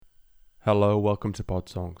Hello, welcome to Pod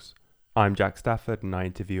Songs. I'm Jack Stafford and I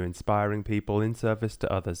interview inspiring people in service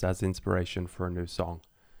to others as inspiration for a new song.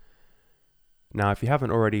 Now, if you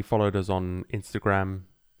haven't already followed us on Instagram,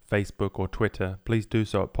 Facebook or Twitter, please do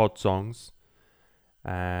so at Pod Songs,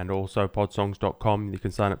 and also podsongs.com. You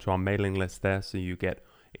can sign up to our mailing list there so you get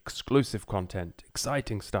exclusive content,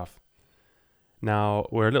 exciting stuff. Now,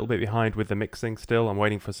 we're a little bit behind with the mixing still. I'm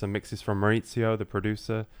waiting for some mixes from Maurizio, the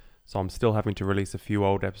producer. So I'm still having to release a few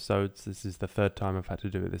old episodes. This is the third time I've had to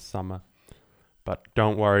do it this summer. But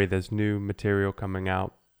don't worry, there's new material coming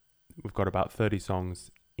out. We've got about 30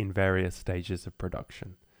 songs in various stages of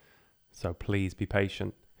production. So please be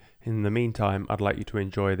patient. In the meantime, I'd like you to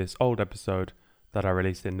enjoy this old episode that I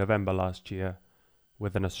released in November last year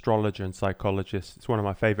with an astrologer and psychologist. It's one of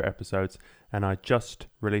my favorite episodes, and I just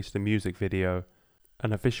released a music video,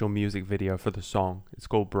 an official music video for the song. It's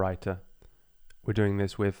called Brighter. We're doing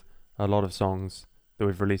this with a lot of songs that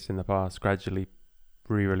we've released in the past, gradually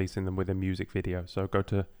re-releasing them with a music video. So go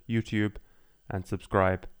to YouTube and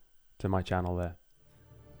subscribe to my channel there.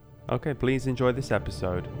 Okay, please enjoy this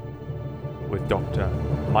episode with Dr.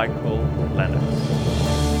 Michael Lennox.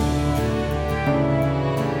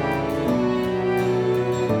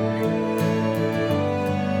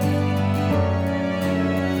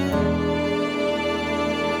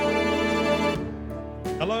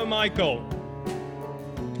 Hello, Michael.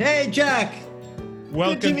 Hey, Jack.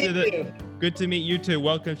 Welcome Good to meet you too.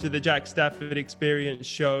 Welcome to the Jack Stafford Experience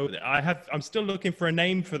Show. I'm still looking for a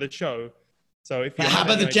name for the show. So if you how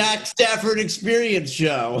about the Jack Stafford Experience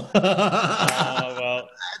Show? Well,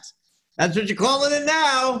 that's what you're calling it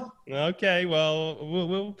now. Okay, well,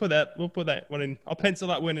 we'll put that one in. I'll pencil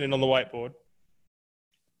that one in on the whiteboard.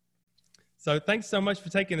 So thanks so much for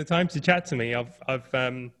taking the time to chat to me.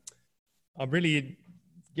 I'm really,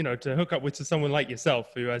 to hook up with someone like yourself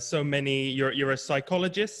who has so many. You're a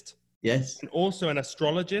psychologist. Yes. And also an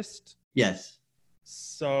astrologist. Yes.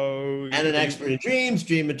 So. And an expert in dreams,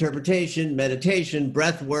 dream interpretation, meditation,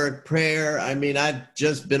 breath work, prayer. I mean, I've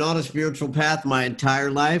just been on a spiritual path my entire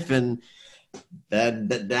life, and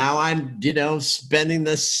that now I'm, spending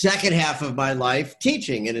the second half of my life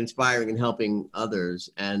teaching and inspiring and helping others.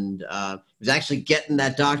 And it was actually getting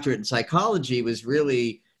that doctorate in psychology was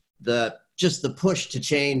really the push to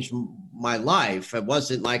change my life. It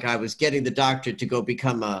wasn't like I was getting the doctorate to go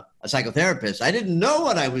become a psychotherapist. I didn't know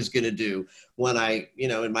what I was going to do when I,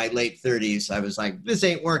 in my late 30s, I was like, this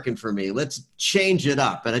ain't working for me. Let's change it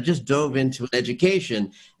up. And I just dove into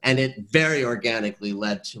education, and it very organically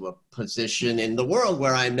led to a position in the world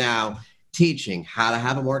where I'm now teaching how to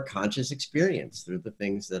have a more conscious experience through the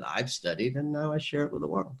things that I've studied. And now I share it with the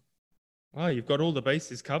world. Oh, you've got all the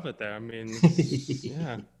bases covered there. I mean,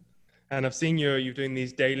 yeah. And I've seen you're doing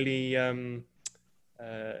these daily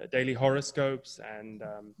horoscopes, and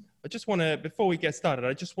I just want to, before we get started,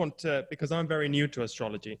 because I'm very new to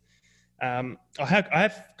astrology, I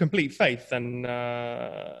have complete faith, and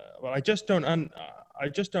I just don't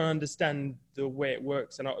understand the way it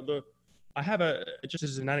works. And I have just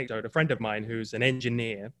as an anecdote, a friend of mine who's an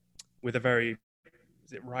engineer with a very,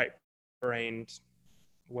 right-brained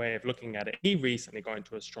way of looking at it. He recently got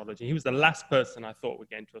into astrology. He was the last person I thought would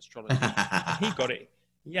get into astrology. He got it.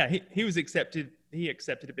 Yeah, he was accepted. He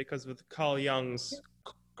accepted it because of Carl Jung's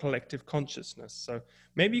collective consciousness. So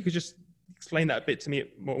maybe you could just explain that a bit to me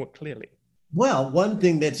more clearly. Well, one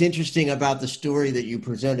thing that's interesting about the story that you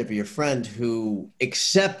presented for your friend who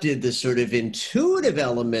accepted the sort of intuitive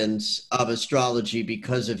elements of astrology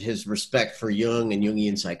because of his respect for Jung and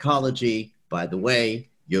Jungian psychology. By the way,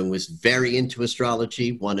 Jung was very into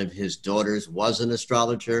astrology. One of his daughters was an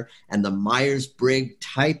astrologer, and the Myers-Briggs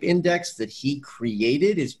type index that he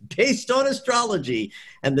created is based on astrology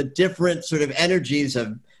and the different sort of energies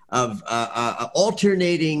of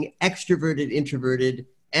alternating extroverted, introverted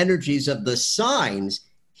energies of the signs.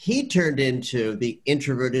 He turned into the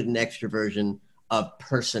introverted and extroversion of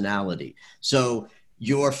personality. So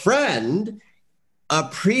your friend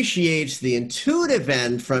appreciates the intuitive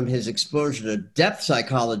end from his exposure to depth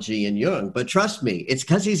psychology in Jung. But trust me, it's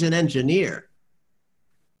because he's an engineer.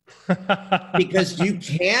 Because you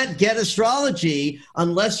can't get astrology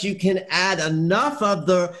unless you can add enough of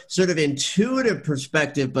the sort of intuitive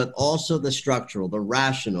perspective, but also the structural, the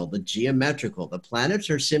rational, the geometrical. The planets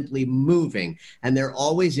are simply moving, and they're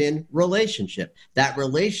always in relationship. That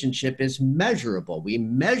relationship is measurable. We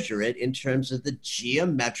measure it in terms of the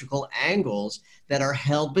geometrical angles that are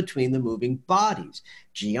held between the moving bodies.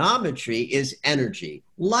 Geometry is energy.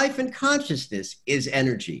 Life and consciousness is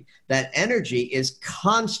energy. That energy is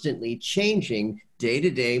constantly changing day to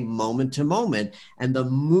day, moment to moment. And the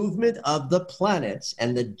movement of the planets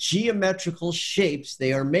and the geometrical shapes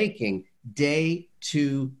they are making day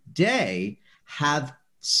to day have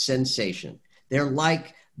sensation. They're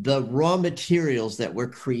like the raw materials that we're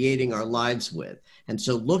creating our lives with. And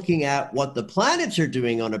so looking at what the planets are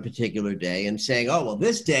doing on a particular day and saying, oh, well,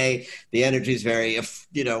 this day, the energy is very,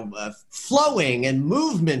 flowing and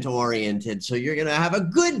movement oriented. So you're going to have a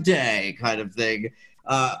good day kind of thing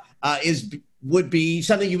would be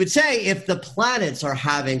something you would say if the planets are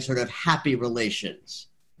having sort of happy relations.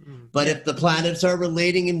 But if the planets are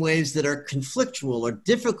relating in ways that are conflictual or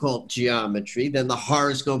difficult geometry, then the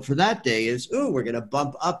horoscope for that day is, we're going to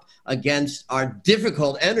bump up against our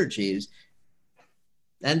difficult energies.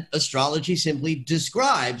 And astrology simply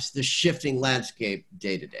describes the shifting landscape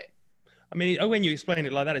day to day. I mean, when you explain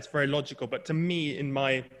it like that, it's very logical. But to me, in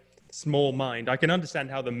my small mind, I can understand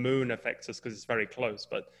how the moon affects us because it's very close.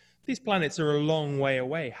 But these planets are a long way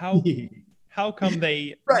away. How come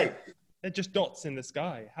they... Right. They're just dots in the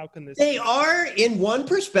sky. How can this... They are, in one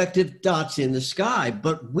perspective, dots in the sky,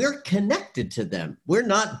 but we're connected to them. We're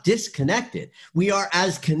not disconnected. We are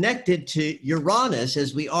as connected to Uranus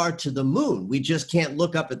as we are to the moon. We just can't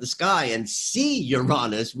look up at the sky and see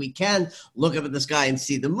Uranus. We can look up at the sky and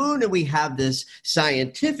see the moon, and we have this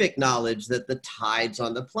scientific knowledge that the tides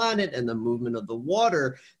on the planet and the movement of the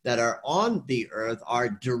water that are on the Earth are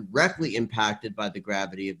directly impacted by the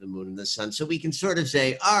gravity of the moon and the sun. So we can sort of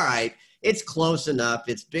say, all right, it's close enough.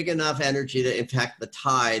 It's big enough energy to impact the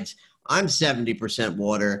tides. I'm 70%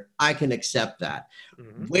 water. I can accept that.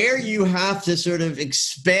 Mm-hmm. Where you have to sort of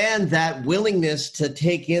expand that willingness to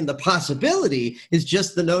take in the possibility is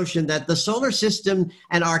just the notion that the solar system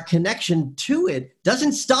and our connection to it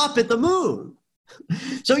doesn't stop at the moon.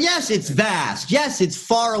 So yes, it's vast. Yes, it's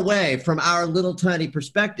far away from our little tiny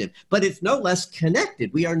perspective, but it's no less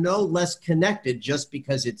connected. We are no less connected just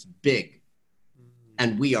because it's big.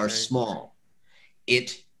 And we are small.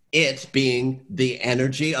 It being the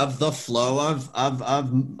energy of the flow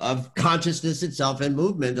of consciousness itself and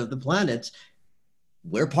movement of the planets,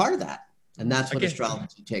 we're part of that. And that's what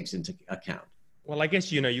astrology takes into account. Well, I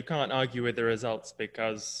guess, you can't argue with the results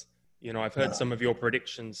because, I've heard some of your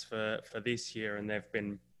predictions for this year and they've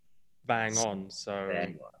been bang on. So,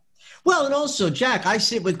 well, and also, Jack, I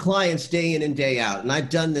sit with clients day in and day out, and I've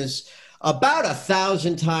done this about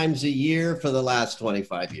 1,000 times a year for the last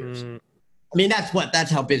 25 years. I mean,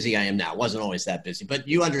 that's how busy I am now. I wasn't always that busy, but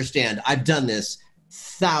you understand, I've done this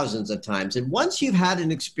thousands of times. And once you've had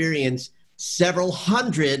an experience several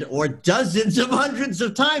hundred or dozens of hundreds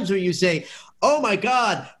of times where you say, oh my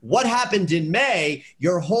God, what happened in May?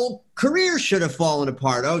 Your whole career should have fallen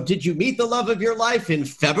apart. Oh, did you meet the love of your life in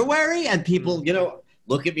February? And people,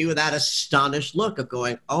 look at me with that astonished look of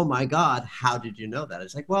going, oh my God, how did you know that?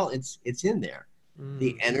 It's like, well, it's in there.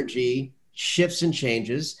 The energy shifts and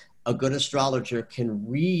changes. A good astrologer can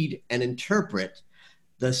read and interpret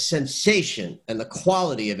the sensation and the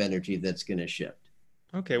quality of energy that's going to shift.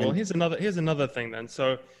 Okay, well, here's another thing then.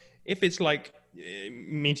 So if it's like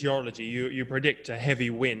meteorology, you predict a heavy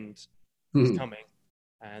wind is coming.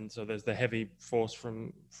 And so there's the heavy force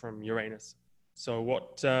from Uranus. So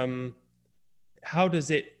what... how does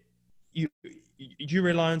it, you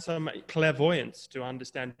rely on some clairvoyance to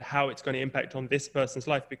understand how it's going to impact on this person's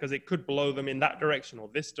life because it could blow them in that direction or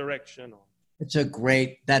this direction? That's a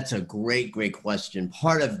great question.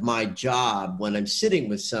 Part of my job when I'm sitting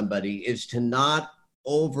with somebody is to not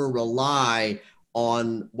over rely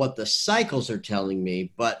on what the cycles are telling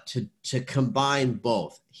me, but to combine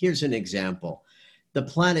both. Here's an example. The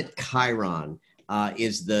planet Chiron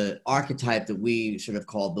is the archetype that we sort of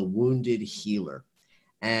call the wounded healer.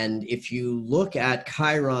 And if you look at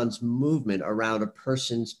Chiron's movement around a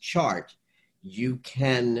person's chart, you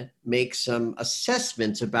can make some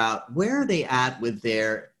assessments about where are they at with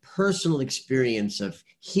their personal experience of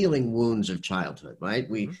healing wounds of childhood, right?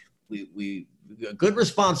 A good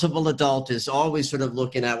responsible adult is always sort of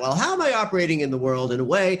looking at, well, how am I operating in the world in a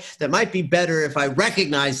way that might be better if I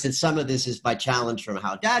recognize that some of this is by challenge from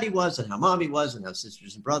how daddy was and how mommy was and how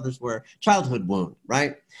sisters and brothers were, childhood wound,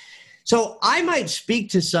 right? So I might speak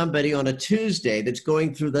to somebody on a Tuesday that's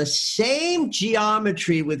going through the same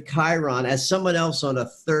geometry with Chiron as someone else on a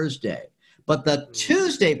Thursday, but the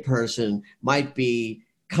Tuesday person might be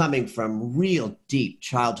coming from real deep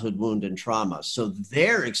childhood wound and trauma. So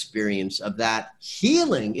their experience of that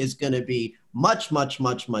healing is going to be much, much,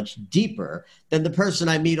 much, much deeper than the person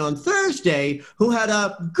I meet on Thursday who had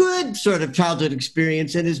a good sort of childhood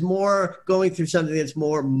experience and is more going through something that's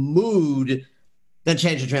more mood than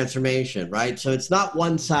change and transformation, right? So it's not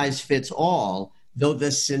one size fits all, though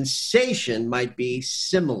the sensation might be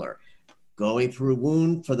similar. going through a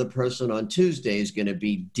wound for the person on Tuesday is going to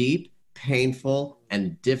be deep, painful,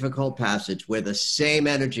 and difficult passage, where the same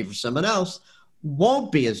energy for someone else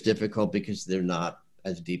won't be as difficult because they're not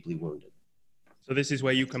as deeply wounded. So this is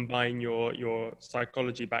where you combine your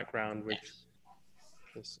psychology background with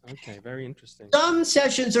this. Okay, very interesting. Some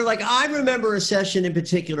sessions are like, I remember a session in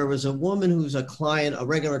particular was a woman who's a client, a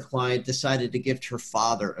regular client, decided to gift her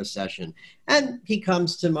father a session. And he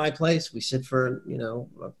comes to my place. We sit for,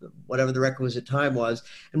 whatever the requisite time was.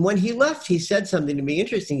 And when he left, he said something to me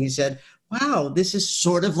interesting. He said, wow, this is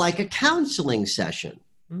sort of like a counseling session.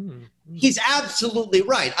 He's absolutely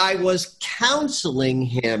right. I was counseling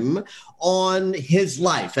him on his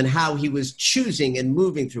life and how he was choosing and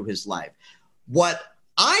moving through his life. What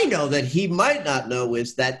I know that he might not know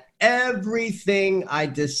is that everything I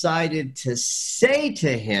decided to say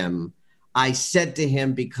to him, I said to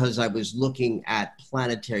him because I was looking at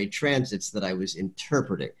planetary transits that I was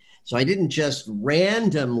interpreting. So I didn't just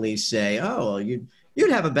randomly say, oh, you'd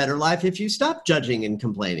have a better life if you stopped judging and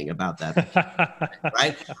complaining about that,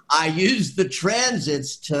 right? I used the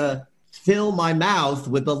transits to fill my mouth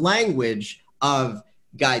with the language of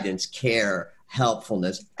guidance, care,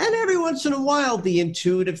 helpfulness. And every once in a while, the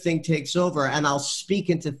intuitive thing takes over and I'll speak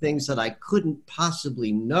into things that I couldn't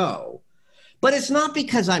possibly know. But it's not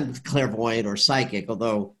because I'm clairvoyant or psychic,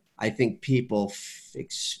 although I think people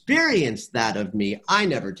experience that of me. I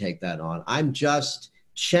never take that on. I'm just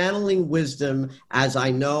channeling wisdom as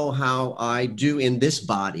I know how I do in this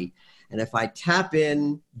body. And if I tap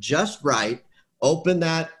in just right, open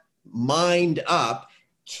that mind up,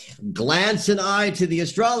 glance an eye to the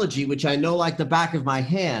astrology, which I know like the back of my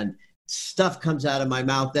hand, stuff comes out of my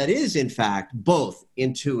mouth that is, in fact, both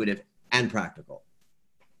intuitive and practical.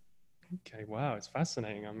 Okay, wow, it's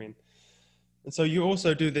fascinating. I mean, and so you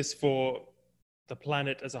also do this for the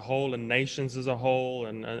planet as a whole and nations as a whole,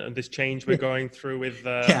 and this change we're going through with,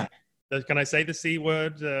 can I say the C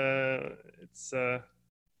word? Yeah,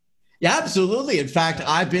 absolutely. In fact,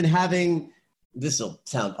 I've been having, this will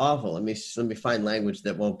sound awful. Let me find language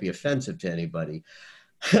that won't be offensive to anybody.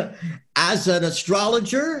 As an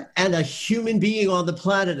astrologer and a human being on the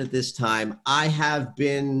planet at this time,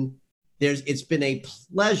 it's been a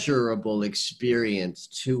pleasurable experience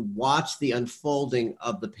to watch the unfolding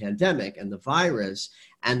of the pandemic and the virus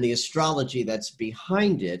and the astrology that's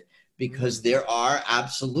behind it, because there are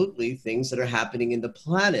absolutely things that are happening in the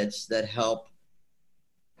planets that help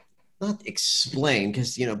not explain,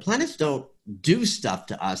 because, planets don't do stuff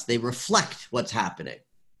to us. They reflect what's happening,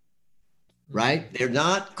 right? They're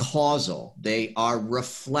not causal. They are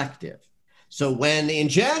reflective. So when in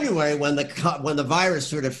January, when the virus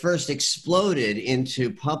sort of first exploded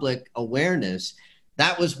into public awareness,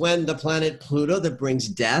 that was when the planet Pluto, that brings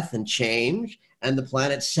death and change, and the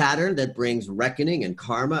planet Saturn, that brings reckoning and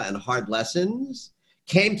karma and hard lessons,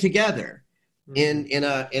 came together in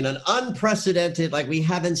an unprecedented, like we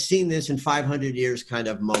haven't seen this in 500 years kind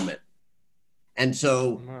of moment. And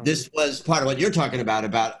so this was part of what you're talking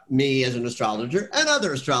about me as an astrologer and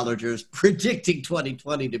other astrologers predicting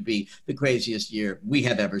 2020 to be the craziest year we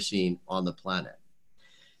have ever seen on the planet.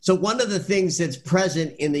 So one of the things that's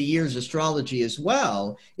present in the year's astrology as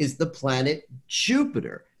well is the planet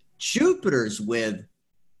Jupiter. Jupiter's with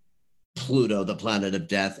Pluto, the planet of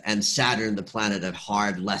death, and Saturn, the planet of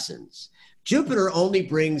hard lessons. Jupiter only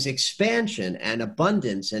brings expansion and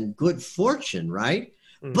abundance and good fortune, right?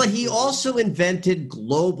 But he also invented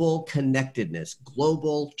global connectedness,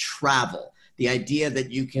 global travel. The idea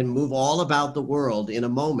that you can move all about the world in a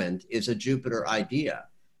moment is a Jupiter idea.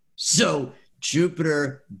 So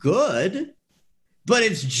Jupiter good, but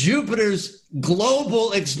it's Jupiter's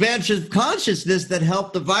global expansion of consciousness that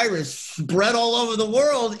helped the virus spread all over the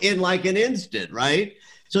world in like an instant, right?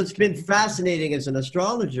 So it's been fascinating as an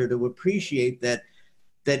astrologer to appreciate that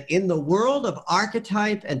in the world of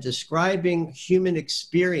archetype and describing human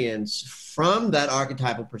experience from that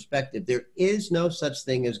archetypal perspective, there is no such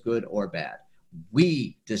thing as good or bad.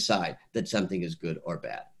 We decide that something is good or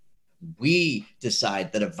bad. We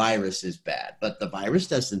decide that a virus is bad, but the virus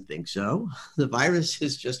doesn't think so. The virus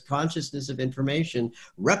is just consciousness of information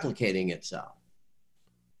replicating itself.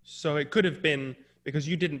 So it could have been, because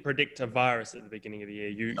you didn't predict a virus at the beginning of the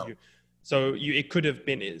year. It could have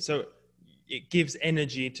been, so it gives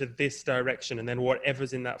energy to this direction, and then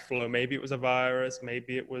whatever's in that flow, maybe it was a virus,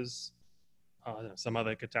 maybe it was some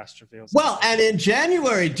other catastrophe or something. Well, and in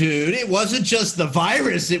January, dude, it wasn't just the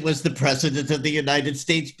virus, it was the president of the United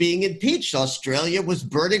States being impeached. Australia was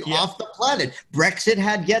burning off the planet. Brexit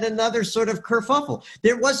had yet another sort of kerfuffle.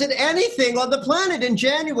 There wasn't anything on the planet in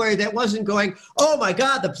January that wasn't going, oh my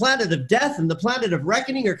God, the planet of death and the planet of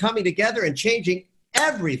reckoning are coming together and changing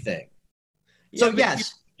everything. So but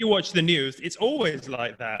yes. you watch the news, it's always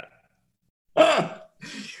like that.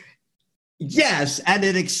 Yes, and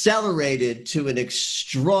it accelerated to an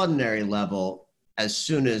extraordinary level as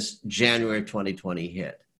soon as January 2020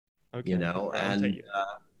 hit. Okay. You know, and you.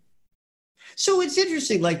 So it's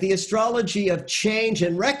interesting, like the astrology of change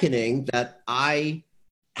and reckoning that I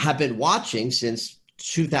have been watching since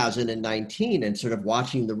 2019 and sort of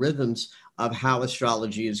watching the rhythms of how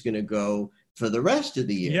astrology is going to go for the rest of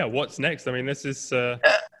the year. Yeah, what's next? I mean, this is, can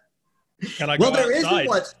I Well, go there outside? isn't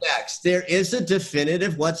what's next. There is a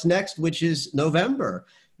definitive what's next, which is November.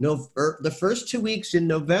 No, the first 2 weeks in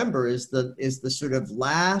November is the sort of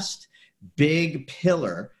last big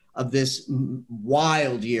pillar of this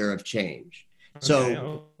wild year of change.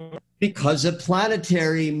 So because of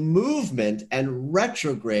planetary movement and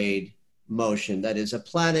retrograde motion, that is, a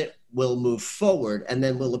planet will move forward and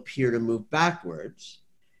then will appear to move backwards.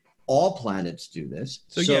 All planets do this.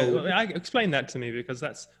 So yeah, explain that to me, because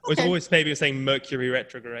that's was always maybe saying Mercury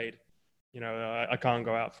retrograde. You know, I can't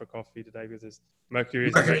go out for coffee today because Mercury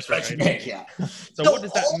is retrograde. Yeah. So what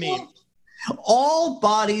does that mean? All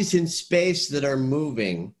bodies in space that are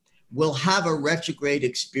moving will have a retrograde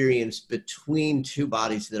experience between two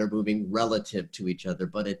bodies that are moving relative to each other,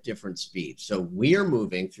 but at different speeds. So we're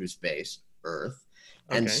moving through space, Earth,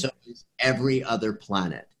 and so is every other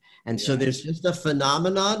planet. And so there's just a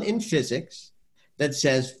phenomenon in physics that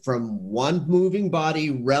says from one moving body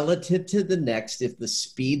relative to the next, if the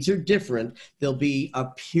speeds are different, there'll be a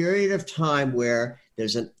period of time where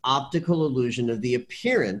there's an optical illusion of the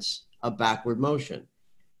appearance of backward motion.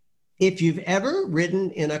 If you've ever ridden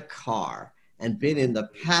in a car and been in the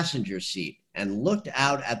passenger seat and looked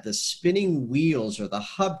out at the spinning wheels or the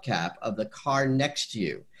hubcap of the car next to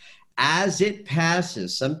you, as it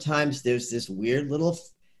passes, sometimes there's this weird little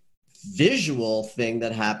visual thing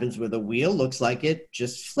that happens where the wheel looks like it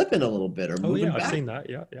just flipping a little bit or moving back. I've seen that.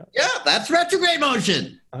 Yeah, that's retrograde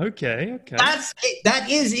motion. Okay. That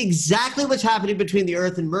is exactly what's happening between the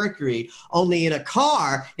Earth and Mercury. Only in a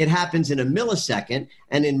car, it happens in a millisecond,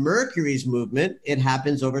 and in Mercury's movement, it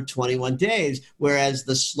happens over 21 days. Whereas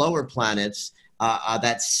the slower planets,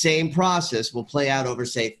 that same process will play out over,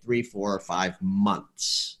 say, 3, 4, or 5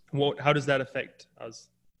 months. How does that affect us?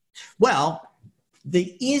 Well,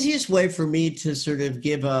 the easiest way for me to sort of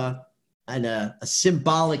give a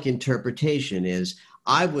symbolic interpretation is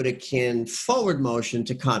I would akin forward motion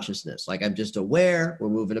to consciousness. Like I'm just aware, we're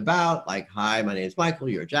moving about, like, hi, my name is Michael,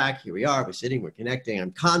 you're Jack, here we are, we're sitting, we're connecting.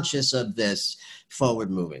 I'm conscious of this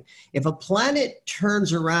forward moving. If a planet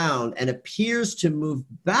turns around and appears to move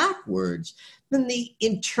backwards, then the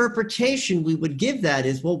interpretation we would give that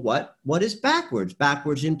is, well, what is backwards?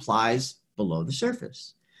 Backwards implies below the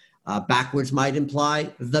surface. Backwards might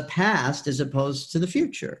imply the past as opposed to the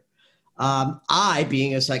future. I,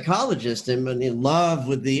 being a psychologist, am in love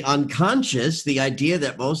with the unconscious, the idea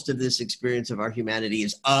that most of this experience of our humanity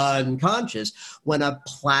is unconscious. When a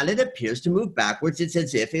planet appears to move backwards, it's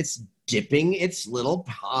as if it's dipping its little,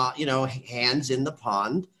 hands in the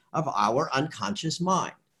pond of our unconscious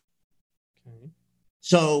mind. Okay.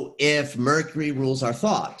 So if Mercury rules our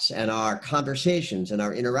thoughts and our conversations and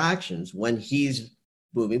our interactions, when he's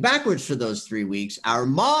moving backwards for those 3 weeks, our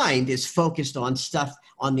mind is focused on stuff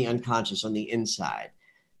on the unconscious, on the inside.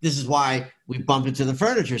 This is why we bump into the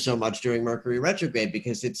furniture so much during Mercury retrograde,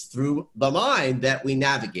 because it's through the mind that we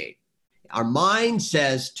navigate. Our mind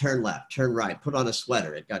says, turn left, turn right, put on a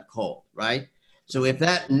sweater, it got cold, right? So if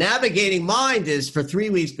that navigating mind is for 3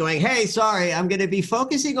 weeks going, hey, sorry, I'm going to be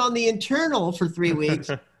focusing on the internal for 3 weeks.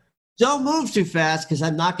 Don't move too fast because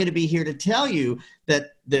I'm not going to be here to tell you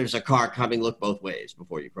that there's a car coming. Look both ways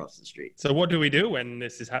before you cross the street. So what do we do when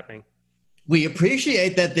this is happening? We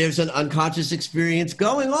appreciate that there's an unconscious experience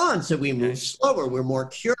going on. So we move slower. We're more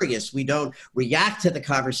curious. We don't react to the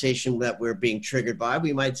conversation that we're being triggered by.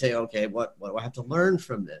 We might say, okay, what do I have to learn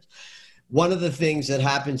from this? One of the things that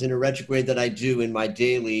happens in a retrograde that I do in my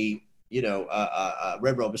daily,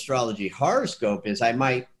 Red Robe Astrology horoscope is I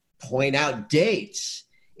might point out dates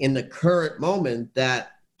in the current moment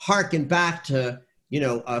that harken back to,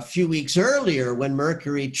 a few weeks earlier when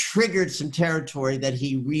Mercury triggered some territory that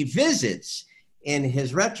he revisits in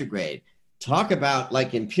his retrograde. Talk about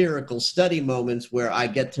like empirical study moments where I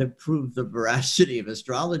get to prove the veracity of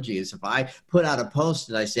astrology is if I put out a post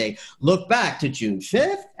and I say, look back to June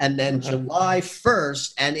 5th and then July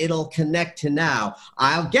 1st, and it'll connect to now.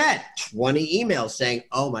 I'll get 20 emails saying,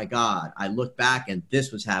 oh my God, I look back and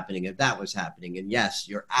this was happening and that was happening. And yes,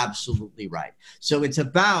 you're absolutely right. So it's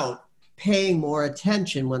about paying more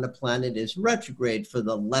attention when a planet is retrograde for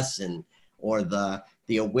the lesson or the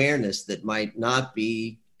awareness that might not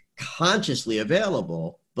be consciously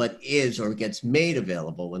available but is or gets made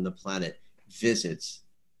available when the planet visits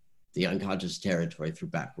the unconscious territory through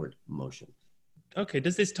backward motion. Okay,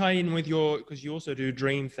 does this tie in with because you also do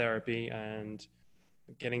dream therapy and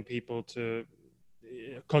getting people to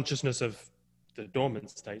consciousness of the dormant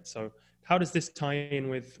state. So how does this tie in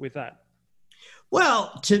with that?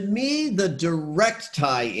 Well, to me, the direct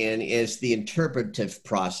tie-in is the interpretive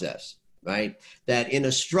process, right? That in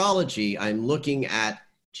astrology, I'm looking at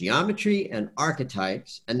geometry and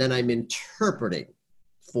archetypes, and then I'm interpreting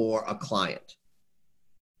for a client.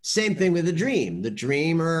 Same thing with a dream. The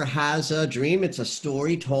dreamer has a dream. It's a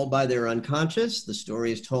story told by their unconscious. The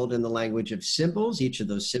story is told in the language of symbols. Each of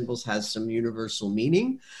those symbols has some universal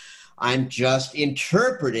meaning. I'm just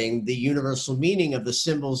interpreting the universal meaning of the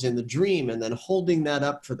symbols in the dream and then holding that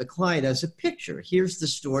up for the client as a picture. Here's the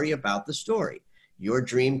story about the story. Your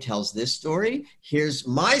dream tells this story. Here's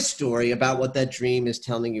my story about what that dream is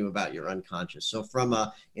telling you about your unconscious. So from an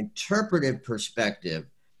interpretive perspective,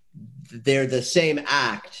 they're the same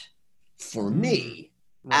act for me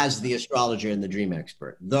as the astrologer and the dream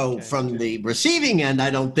expert. Though from the receiving end, I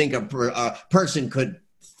don't think a person could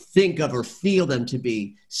think of or feel them to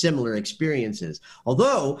be similar experiences.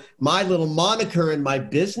 Although my little moniker and my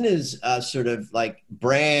business sort of like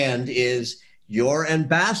brand is your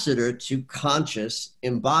ambassador to conscious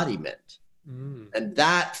embodiment. And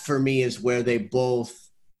that for me is where they both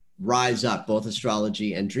rise up, both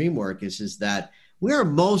astrology and dream work is that we're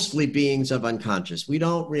mostly beings of unconscious. We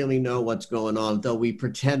don't really know what's going on, though we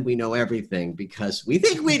pretend we know everything because we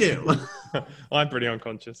think we do. I'm pretty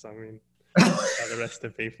unconscious. I mean, the rest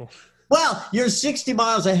of people. Well, you're 60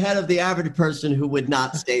 miles ahead of the average person who would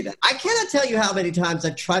not say that. I cannot tell you how many times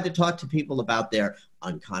I've tried to talk to people about their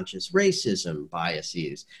unconscious racism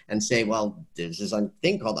biases and say, well, there's this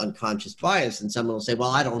thing called unconscious bias. And someone will say, well,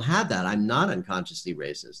 I don't have that. I'm not unconsciously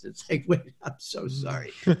racist. It's like, wait, I'm so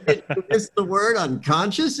sorry. Is the word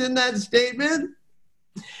unconscious in that statement?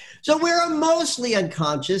 So we're mostly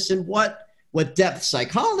unconscious, and what depth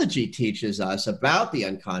psychology teaches us about the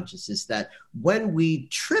unconscious is that when we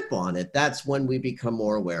trip on it, that's when we become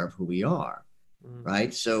more aware of who we are,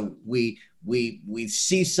 right? So we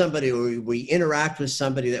see somebody or we interact with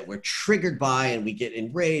somebody that we're triggered by and we get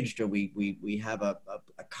enraged or we have a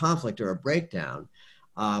conflict or a breakdown.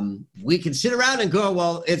 We can sit around and go,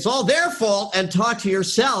 well, it's all their fault, and talk to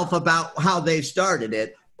yourself about how they started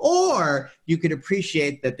it. Or you could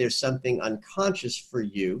appreciate that there's something unconscious for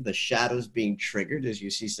you, the shadows being triggered as you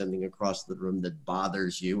see something across the room that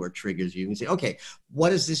bothers you or triggers you. And say, okay, what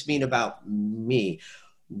does this mean about me?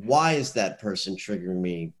 Why is that person triggering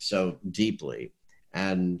me so deeply?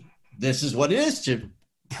 And this is what it is to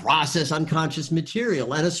process unconscious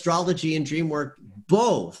material. And astrology and dream work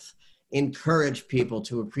both encourage people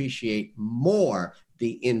to appreciate more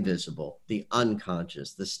the invisible, the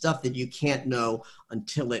unconscious, the stuff that you can't know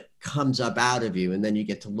until it comes up out of you. And then you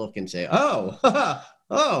get to look and say, oh,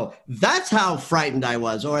 oh, that's how frightened I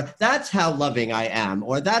was, or that's how loving I am,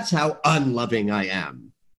 or that's how unloving I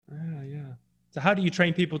am. Yeah. So how do you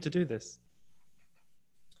train people to do this?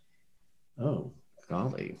 Oh,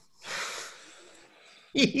 golly.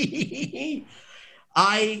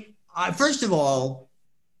 I first of all,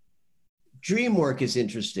 dream work is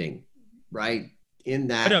interesting, right? In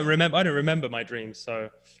that I don't remember my dreams.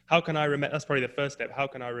 So how can I remember? That's probably the first step. How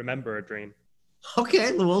can I remember a dream?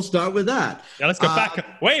 Okay, well, we'll start with that. Yeah, let's go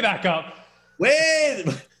way back up. Way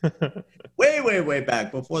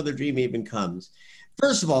back before the dream even comes.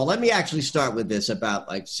 First of all, let me actually start with this about,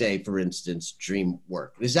 like, say, for instance, dream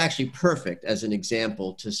work. This is actually perfect as an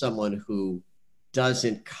example to someone who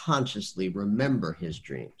doesn't consciously remember his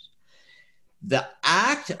dreams. The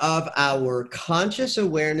act of our conscious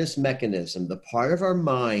awareness mechanism, the part of our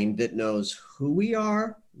mind that knows who we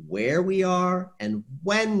are, where we are, and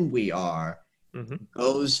when we are,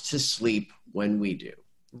 goes to sleep when we do.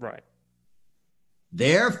 Right.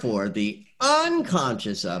 Therefore, the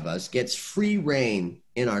unconscious of us gets free rein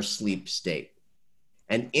in our sleep state.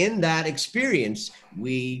 And in that experience,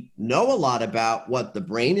 we know a lot about what the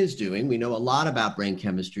brain is doing. We know a lot about brain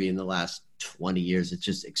chemistry in the last 20 years. It's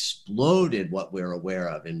just exploded what we're aware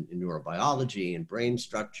of in neurobiology and brain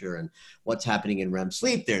structure and what's happening in REM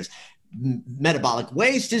sleep. There's metabolic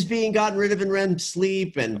waste is being gotten rid of in REM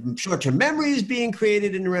sleep, and short-term memory is being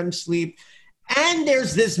created in REM sleep. And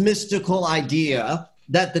there's this mystical idea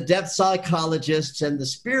that the depth psychologists and the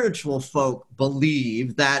spiritual folk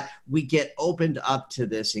believe that we get opened up to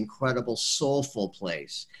this incredible soulful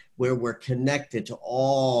place where we're connected to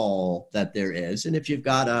all that there is. And if you've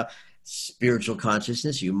got a spiritual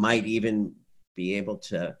consciousness, you might even be able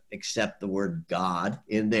to accept the word God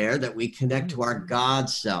in there, that we connect to our God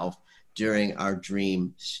self during our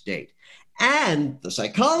dream state. And the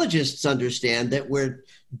psychologists understand that we're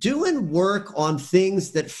doing work on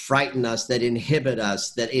things that frighten us, that inhibit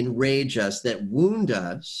us, that enrage us, that wound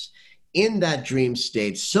us in that dream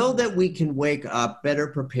state so that we can wake up better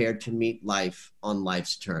prepared to meet life on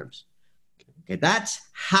life's terms. Okay, that's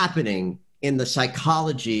happening in the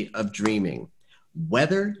psychology of dreaming,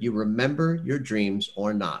 whether you remember your dreams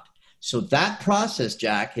or not. So that process,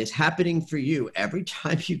 Jack, is happening for you every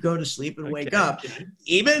time you go to sleep and wake up,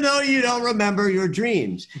 even though you don't remember your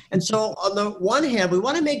dreams. And so on the one hand, we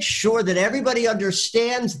want to make sure that everybody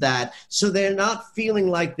understands that so they're not feeling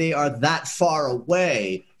like they are that far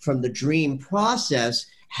away from the dream process,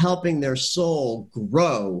 helping their soul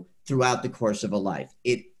grow throughout the course of a life.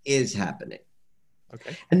 It is happening.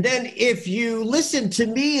 Okay. And then if you listen to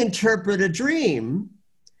me interpret a dream,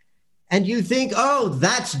 and you think, oh,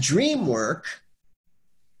 that's dream work,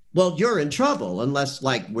 well, you're in trouble unless,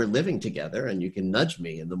 like, we're living together and you can nudge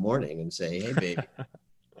me in the morning and say, hey, baby,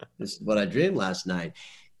 this is what I dreamed last night.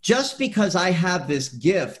 Just because I have this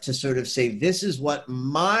gift to sort of say, this is what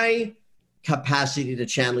my capacity to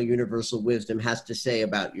channel universal wisdom has to say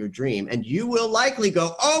about your dream. And you will likely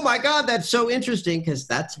go, oh, my God, that's so interesting, because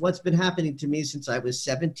that's what's been happening to me since I was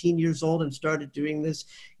 17 years old and started doing this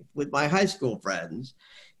with my high school friends.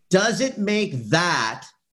 Does it make that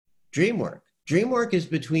dream work? Dream work is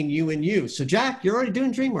between you and you. So, Jack, you're already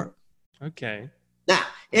doing dream work. Okay. Now,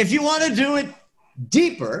 if you want to do it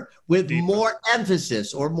deeper with more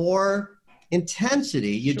emphasis or more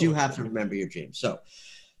intensity, you do have to remember your dreams. So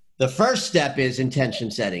the first step is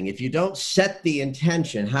intention setting. If you don't set the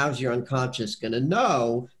intention, how's your unconscious going to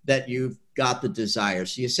know that you've got the desire?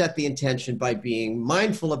 So you set the intention by being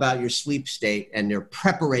mindful about your sleep state and your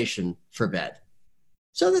preparation for bed.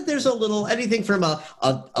 So that there's a little, anything from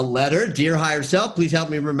a letter, dear higher self, please help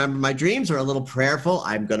me remember my dreams, or a little prayerful,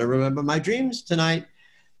 I'm going to remember my dreams tonight.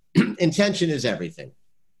 Intention is everything.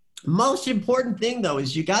 Most important thing, though,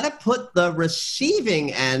 is you got to put the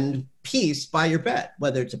receiving end piece by your bed,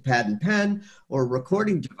 whether it's a pad and pen or a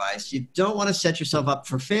recording device. You don't want to set yourself up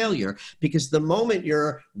for failure, because the moment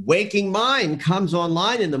your waking mind comes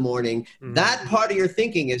online in the morning, that part of your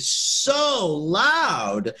thinking is so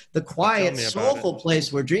loud, the quiet, soulful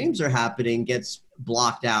place where dreams are happening gets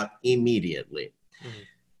blocked out immediately.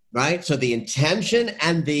 Right? So the intention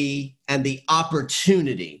and the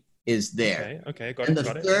opportunity is there. Okay, got it. And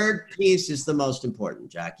the third piece is the most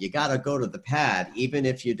important, Jack. You got to go to the pad, even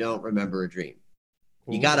if you don't remember a dream.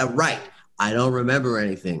 Cool. You got to write, I don't remember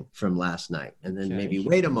anything from last night. And then maybe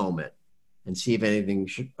wait a moment and see if anything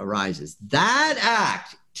arises. That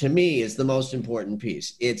act, to me, is the most important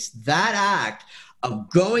piece. It's that act of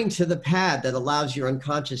going to the pad that allows your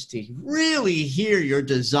unconscious to really hear your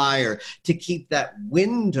desire to keep that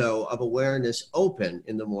window of awareness open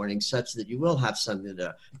in the morning, such that you will have something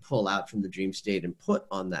to pull out from the dream state and put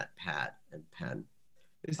on that pad and pen.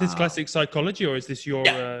 Is this classic psychology, or is this your...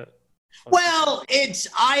 Well, it's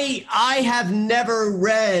I have never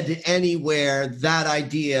read anywhere that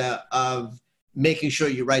idea of making sure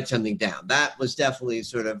you write something down. That was definitely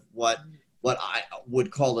sort of what I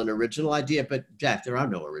would call an original idea. But Jack, there are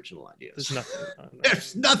no original ideas. There's nothing.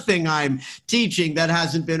 There's nothing I'm teaching that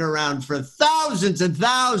hasn't been around for thousands and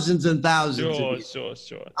thousands and thousands of years.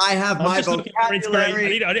 Sure. I have my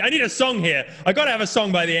vocabulary. I need a song here. I got to have a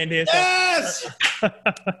song by the end here. Yes!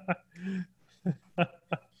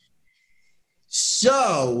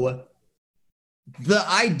 So the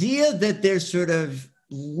idea that there's sort of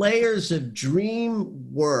layers of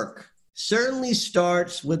dream work certainly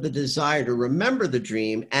starts with the desire to remember the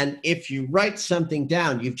dream. And if you write something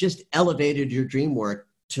down, you've just elevated your dream work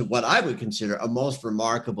to what I would consider a most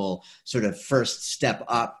remarkable sort of first step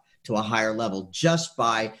up to a higher level, just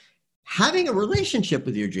by having a relationship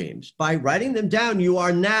with your dreams. By writing them down, you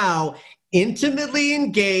are now intimately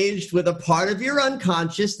engaged with a part of your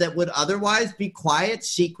unconscious that would otherwise be quiet,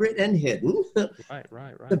 secret, and hidden.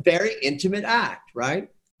 Right. A very intimate act, right?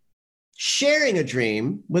 Sharing a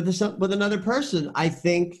dream with another person, I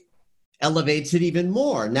think, elevates it even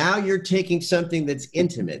more. Now you're taking something that's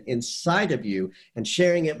intimate inside of you and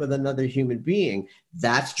sharing it with another human being.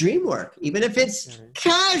 That's dream work. Even if it's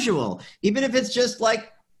casual, even if it's just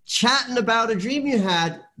like chatting about a dream you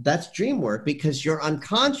had, that's dream work, because your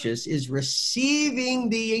unconscious is receiving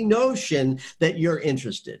the notion that you're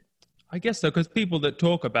interested. I guess so, because people that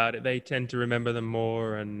talk about it, they tend to remember them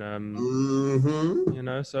more, and you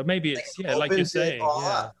know, so maybe it's like you're saying,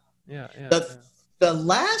 The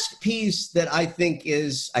last piece that I think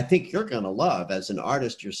you're going to love as an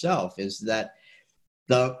artist yourself is that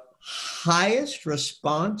the highest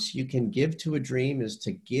response you can give to a dream is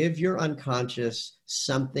to give your unconscious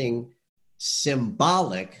something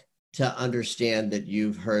symbolic to understand that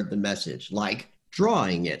you've heard the message, like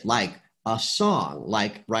drawing it, like a song,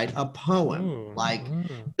 like write a poem. Like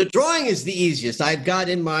the drawing is the easiest. I've got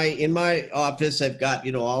in my office, I've got,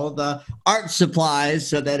 all of the art supplies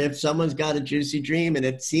so that if someone's got a juicy dream and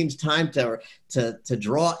it seems time to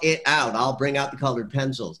draw it out, I'll bring out the colored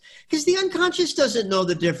pencils. Because the unconscious doesn't know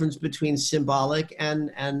the difference between symbolic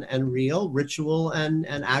and real, ritual and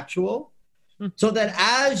actual. So that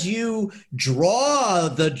as you draw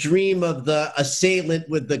the dream of the assailant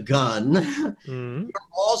with the gun, you're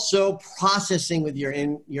also processing with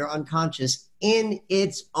your unconscious in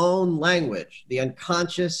its own language. The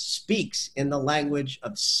unconscious speaks in the language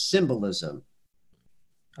of symbolism.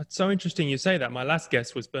 That's so interesting you say that. My last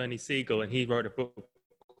guest was Bernie Siegel, and he wrote a book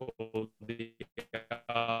called The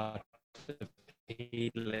Art of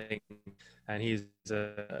Healing, and he's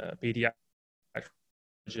a pediatric.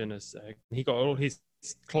 He got all his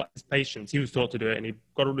patients, he was taught to do it, and he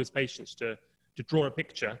got all his patients to draw a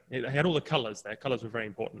picture. He had all the colors there. Colors were very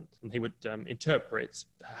important, and he would interpret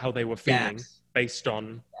how they were feeling based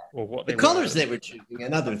on or what the colors they were choosing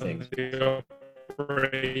and other things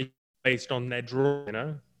based on their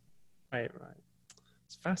drawing. Right.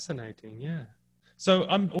 It's fascinating. Yeah. So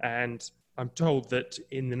I'm told that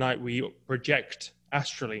in the night we project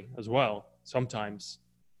astrally as well sometimes.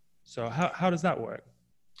 So how does that work?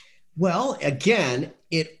 Well, again,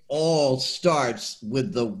 it all starts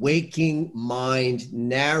with the waking mind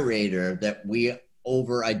narrator that we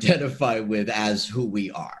over-identify with as who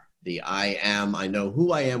we are. The I am, I know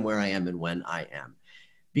who I am, where I am, and when I am.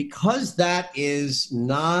 Because that is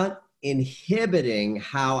not inhibiting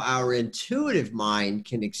how our intuitive mind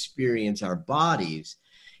can experience our bodies,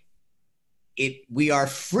 we are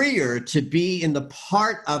freer to be in the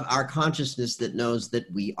part of our consciousness that knows that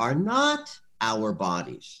we are not our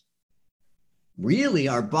bodies. Really,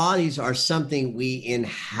 our bodies are something we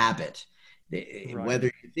inhabit. Right. Whether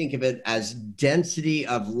you think of it as density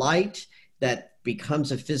of light that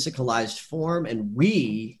becomes a physicalized form, and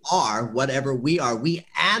we are whatever we are, we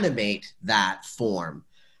animate that form.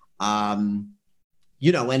 And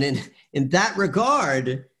in that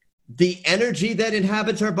regard, the energy that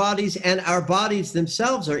inhabits our bodies and our bodies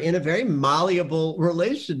themselves are in a very malleable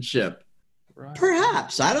relationship. Right.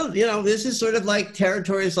 Perhaps. I don't, this is sort of like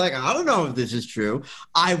territories like, I don't know if this is true.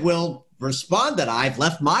 I will respond that I've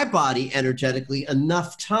left my body energetically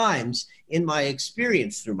enough times in my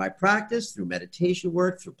experience through my practice, through meditation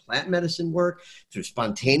work, through plant medicine work, through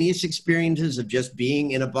spontaneous experiences of just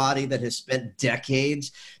being in a body that has spent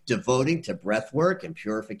decades devoting to breath work and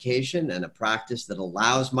purification and a practice that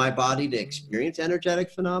allows my body to experience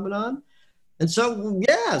energetic phenomenon. And so,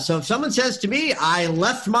 so if someone says to me, I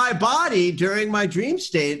left my body during my dream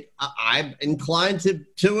state, I'm inclined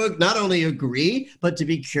to not only agree, but to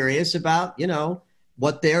be curious about,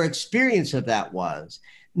 what their experience of that was.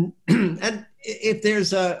 And if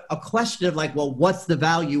there's a question of like, well, what's the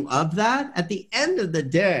value of that? At the end of the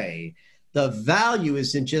day, the value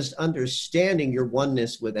is in just understanding your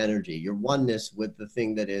oneness with energy, your oneness with the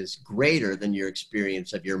thing that is greater than your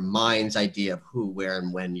experience of your mind's idea of who, where,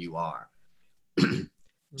 and when you are.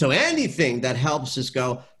 So anything that helps us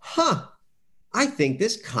go, I think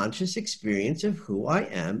this conscious experience of who I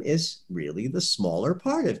am is really the smaller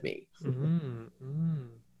part of me.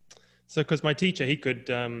 So, because my teacher, he could,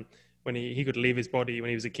 when he could leave his body when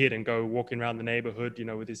he was a kid and go walking around the neighborhood,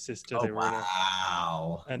 with his sister. Oh,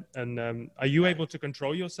 wow. And are you able to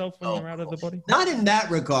control yourself when you're out of the body? Not in that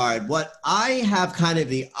regard. What I have kind of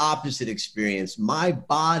the opposite experience. My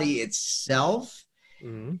body itself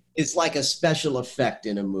is like a special effect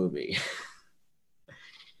in a movie.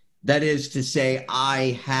 That is to say,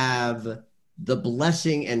 I have the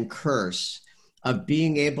blessing and curse of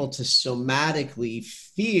being able to somatically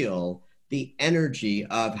feel the energy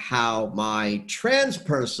of how my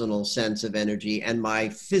transpersonal sense of energy and my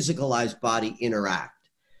physicalized body interact.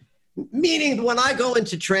 Meaning when I go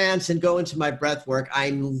into trance and go into my breath work,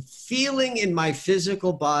 I'm feeling in my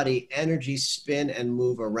physical body energy spin and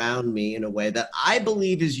move around me in a way that I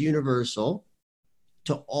believe is universal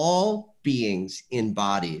to all beings in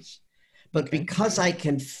bodies. But because I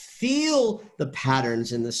can feel the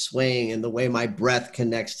patterns and the swaying and the way my breath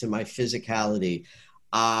connects to my physicality,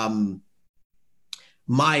 I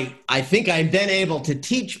think I'm then able to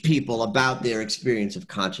teach people about their experience of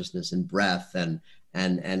consciousness and breath and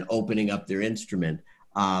opening up their instrument.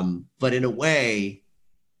 But in a way,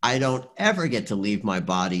 I don't ever get to leave my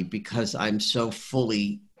body because I'm so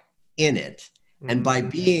fully in it. And by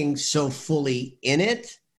being so fully in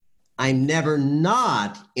it, I'm never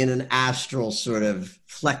not in an astral sort of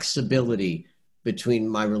flexibility between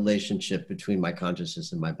my relationship, between my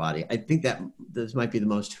consciousness and my body. I think that those might be the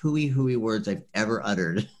most hooey words I've ever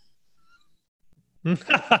uttered. Yeah,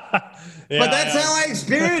 but that's how I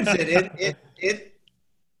experience it.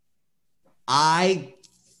 I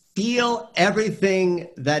feel everything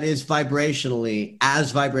that is vibrationally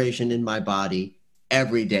as vibration in my body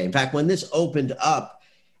every day. In fact, when this opened up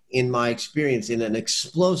in my experience in an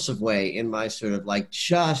explosive way, in my sort of like,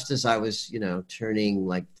 just as I was, turning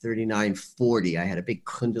like 39, 40, I had a big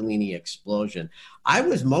Kundalini explosion. I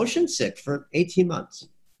was motion sick for 18 months.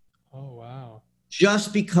 Oh, wow.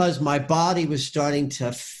 Just because my body was starting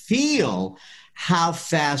to feel how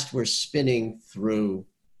fast we're spinning through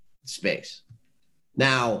space.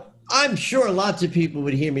 Now, I'm sure lots of people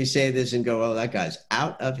would hear me say this and go, oh, that guy's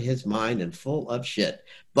out of his mind and full of shit.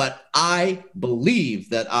 But I believe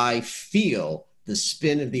that I feel the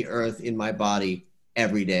spin of the earth in my body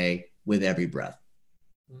every day with every breath.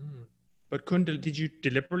 But did you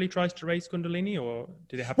deliberately try to raise Kundalini, or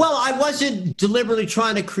did it happen? Well, I wasn't deliberately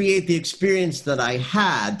trying to create the experience that I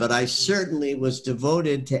had, but I certainly was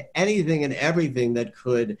devoted to anything and everything that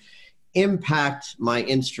could impact my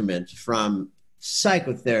instrument, from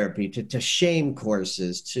psychotherapy to shame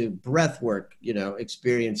courses to breath work,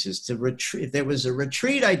 experiences, to retreat. If there was a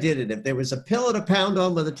retreat, I did it. If there was a pillow to pound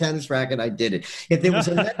on with a tennis racket, I did it. If there was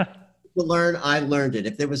a to learn, I learned it.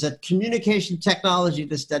 If there was a communication technology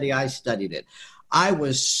to study, I studied it. I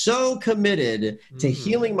was so committed to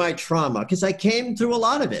healing my trauma because I came through a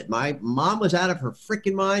lot of it. My mom was out of her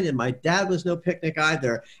freaking mind and my dad was no picnic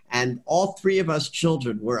either. And all three of us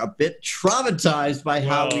children were a bit traumatized by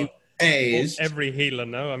how we raised. Every healer,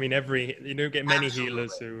 no? I mean, you don't get many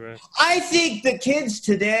healers who... I think the kids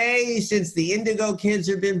today, since the Indigo kids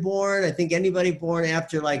have been born, I think anybody born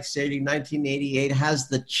after, like, say, 1988 has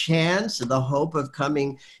the chance and the hope of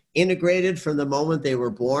coming integrated from the moment they were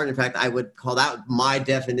born. In fact, I would call that my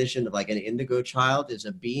definition of like an indigo child, is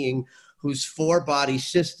a being whose four body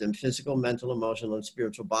system, physical, mental, emotional, and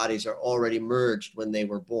spiritual bodies, are already merged when they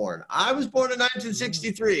were born. I was born in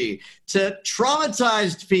 1963 to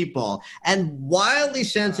traumatized people and wildly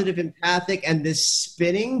sensitive, empathic, and this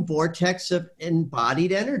spinning vortex of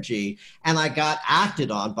embodied energy. And I got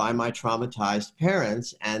acted on by my traumatized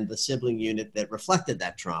parents and the sibling unit that reflected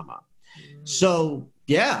that trauma. So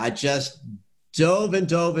yeah, I just dove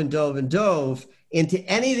into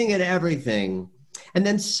anything and everything. And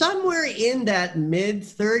then somewhere in that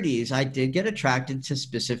mid-30s, I did get attracted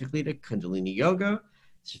specifically to Kundalini Yoga.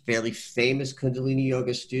 It's a fairly famous Kundalini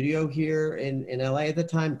Yoga studio here in LA at the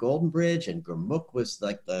time, Golden Bridge, and Gurmukh was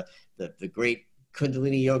like the great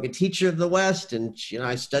Kundalini Yoga teacher of the West. And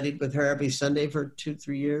I studied with her every Sunday for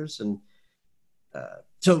 2-3 years. And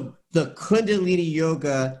so the Kundalini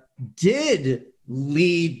Yoga did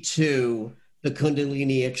lead to the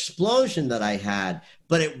Kundalini explosion that I had,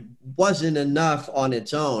 but it wasn't enough on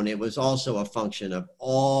its own. It was also a function of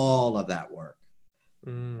all of that work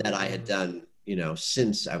that I had done,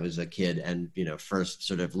 since I was a kid, and, first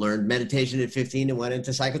sort of learned meditation at 15 and went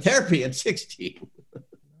into psychotherapy at 16.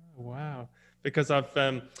 Wow. Because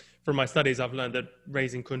from my studies, I've learned that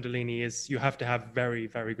raising Kundalini you have to have very,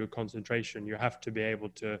 very good concentration. You have to be able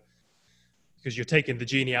to, because you're taking the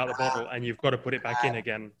genie out of the bottle and you've got to put it back in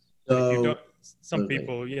again. If you don't, some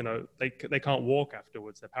people, they can't walk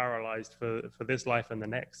afterwards. They're paralyzed for this life and the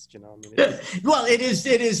next. Well, it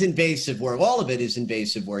is invasive work. All of it is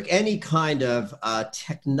invasive work. Any kind of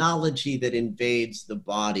technology that invades the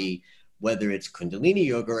body, whether it's Kundalini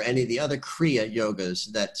Yoga or any of the other Kriya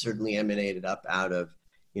yogas that certainly emanated up out of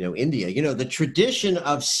India. The tradition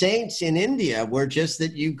of saints in India were just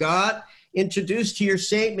that you got introduced to your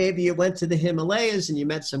saint. Maybe you went to the Himalayas and you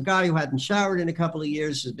met some guy who hadn't showered in a couple of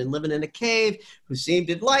years, who's been living in a cave, who seemed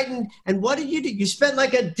enlightened. And what did you do? You spent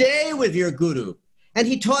like a day with your guru, and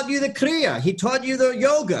he taught you the Kriya. He taught you the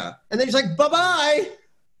yoga. And then he's like, bye-bye.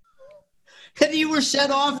 And you were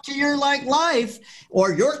sent off to your life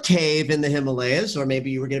or your cave in the Himalayas, or maybe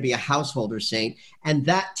you were going to be a householder saint. And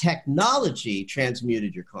that technology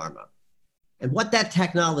transmuted your karma. And what that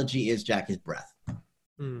technology is, Jack, is breath.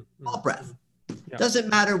 All breath. Yeah. Doesn't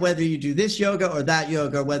matter whether you do this yoga or that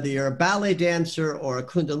yoga, whether you're a ballet dancer or a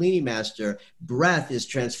Kundalini master, breath is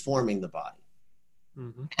transforming the body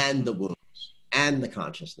and the wounds and the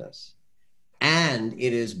consciousness. And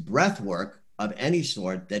it is breath work of any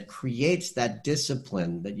sort that creates that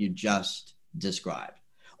discipline that you just described.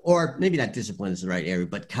 Or maybe not discipline is the right area,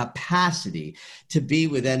 but capacity to be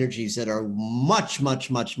with energies that are much,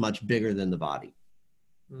 much, much, much bigger than the body.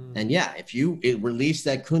 And yeah, if you release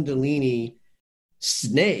that Kundalini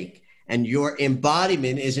snake, and your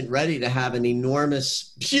embodiment isn't ready to have an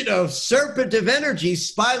enormous, serpent of energy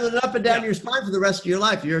spiraling up and down your spine for the rest of your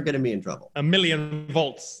life, you're going to be in trouble. 1,000,000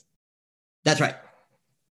 volts. That's right.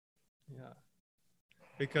 Yeah.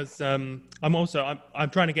 Because I'm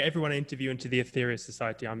trying to get everyone to interview into the Aetherius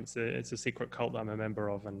Society. It's a secret cult that I'm a member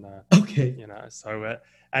of, and okay.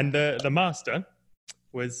 And the master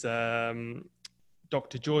was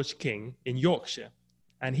Dr. George King in Yorkshire,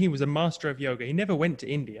 and he was a master of yoga. He never went to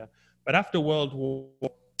India, but after World War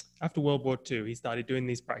II, he started doing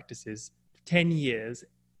these practices. 10 years,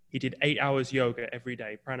 he did 8 hours yoga every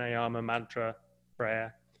day, pranayama, mantra,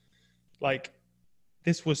 prayer. Like,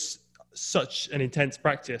 this was such an intense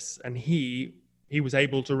practice, and he was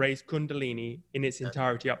able to raise Kundalini in its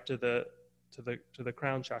entirety up to the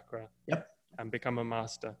crown chakra. Yep. And become a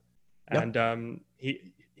master. Yep. And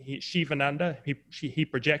Shivananda, he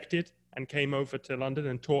projected and came over to London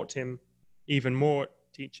and taught him even more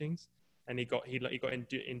teachings, and he got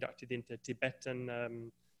inducted into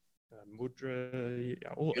Tibetan mudra,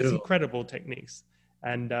 all it's incredible techniques.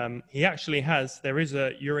 And he actually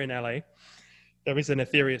you're in LA, there is an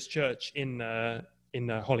Aetherius church in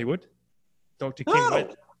Hollywood. Dr. King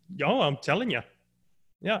went. Oh, I'm telling you,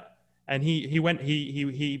 yeah. And he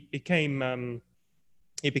became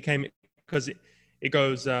because it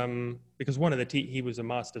goes because one of he was a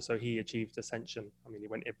master, so he achieved ascension. I mean, he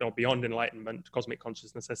went beyond enlightenment, cosmic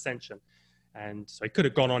consciousness, ascension, and so he could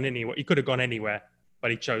have gone anywhere,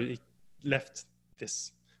 but he left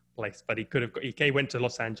this place. But he went to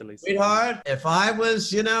Los Angeles. Sweetheart, if I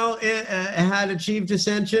was had achieved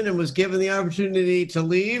ascension and was given the opportunity to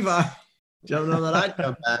leave, I don't know that I'd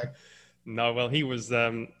come back. No, well, he was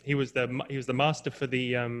the master for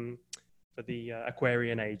the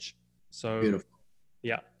Aquarian age. So beautiful.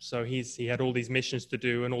 Yeah, so he had all these missions to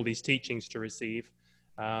do and all these teachings to receive.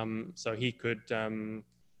 So he could go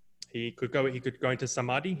into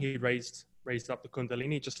samadhi. He raised up the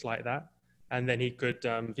Kundalini just like that, and then he could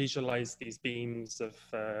visualize these beams of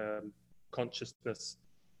consciousness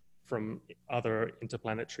from other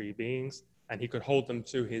interplanetary beings, and he could hold them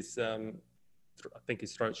to his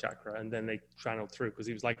his throat chakra, and then they channeled through, because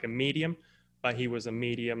he was like a medium, but he was a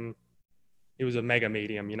medium. He was a mega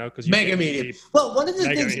medium, mega medium. Well, one of the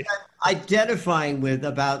things that I'm identifying with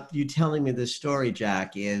about you telling me this story,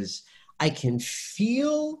 Jack, is I can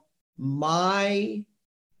feel my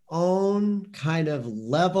own kind of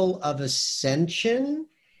level of ascension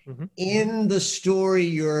in the story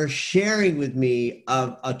you're sharing with me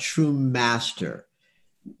of a true master.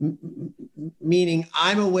 Meaning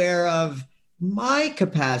I'm aware of my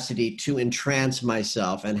capacity to entrance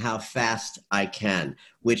myself and how fast I can,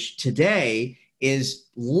 which today is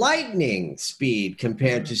lightning speed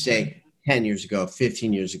compared to, say, 10 years ago,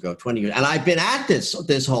 15 years ago, 20 years. And I've been at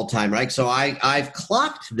this whole time, right? So I've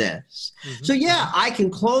clocked this. So yeah, I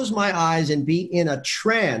can close my eyes and be in a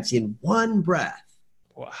trance in one breath.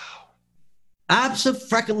 Wow.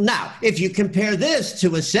 Absolutely. Now, if you compare this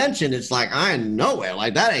to ascension, it's like, I'm nowhere.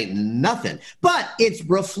 Like, that ain't nothing. But it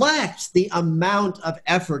reflects the amount of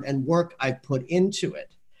effort and work I've put into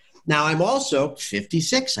it. Now, I'm also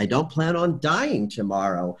 56. I don't plan on dying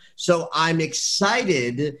tomorrow. So I'm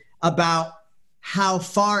excited about how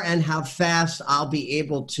far and how fast I'll be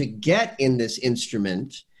able to get in this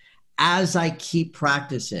instrument as I keep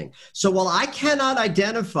practicing. So while I cannot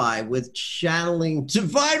identify with channeling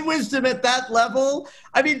divine wisdom at that level,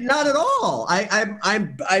 I mean, not at all.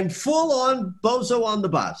 I'm full on bozo on the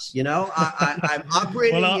bus. I'm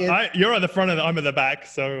operating. Well, you're at the front I'm at the back,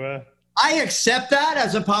 so. I accept that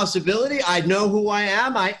as a possibility. I know who I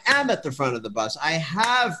am. I am at the front of the bus. I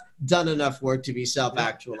have done enough work to be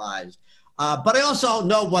self-actualized. But I also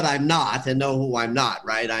know what I'm not and know who I'm not,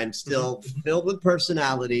 right? I'm still filled with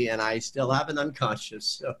personality, and I still have an unconscious.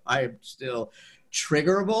 So I am still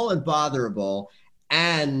triggerable and botherable,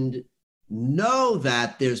 and know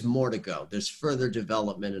that there's more to go. There's further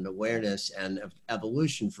development and awareness and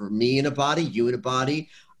evolution for me in a body, you in a body.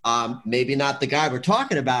 Maybe not the guy we're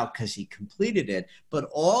talking about because he completed it, but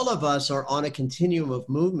all of us are on a continuum of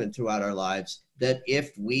movement throughout our lives that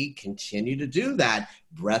if we continue to do that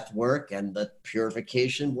breath work and the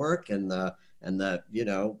purification work and the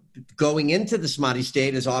going into the samadhi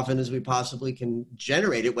state as often as we possibly can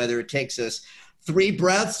generate it, whether it takes us 3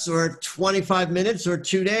 breaths or 25 minutes or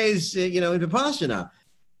 2 days, in Vipassana.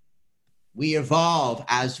 We evolve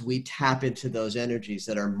as we tap into those energies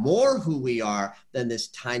that are more who we are than this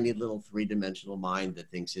tiny little 3-dimensional mind that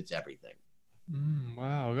thinks it's everything.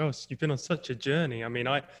 Wow, gosh, you've been on such a journey. I mean,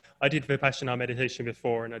 I did Vipassana meditation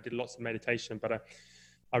before, and I did lots of meditation, but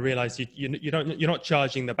I realized you're not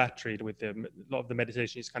charging the battery with a lot of the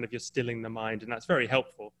meditation. It's kind of, you're stilling the mind, and that's very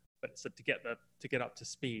helpful. but so to get up to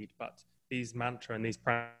speed. But these mantra and these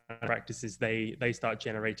practices, they start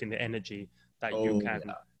generating the energy that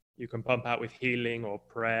you can pump out with healing or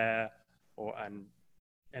prayer and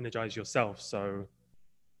energize yourself. So,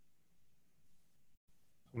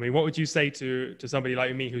 I mean, what would you say to somebody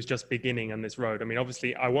like me who's just beginning on this road? I mean,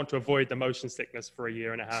 obviously, I want to avoid the motion sickness for a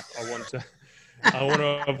year and a half. I want to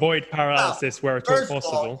avoid paralysis where at all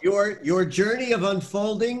possible. Your journey of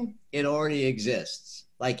unfolding, it already exists.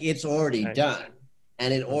 Like, it's already done.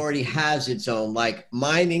 And it already has its own, like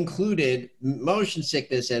mine included motion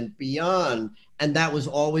sickness and beyond. And that was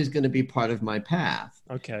always going to be part of my path.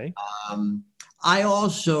 Okay. I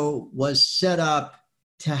also was set up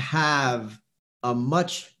to have a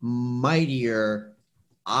much mightier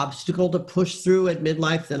obstacle to push through at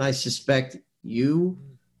midlife than I suspect you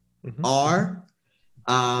are.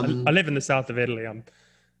 I live in the south of Italy. I'm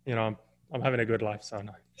having a good life, so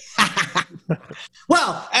no.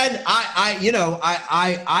 Well, and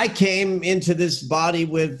I came into this body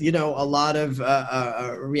with, a lot of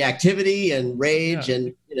reactivity and rage,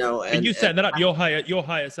 and you set that up. Your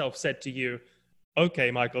higher self said to you, "Okay,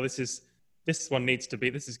 Michael, this one needs to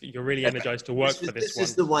be. You're really energized to work for this one." This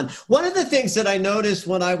is the one. One of the things that I noticed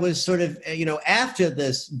when I was sort of, after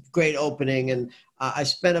this great opening, and I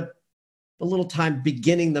spent a little time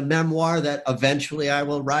beginning the memoir that eventually I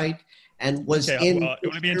will write. And was in will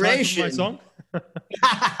it be in time for my song?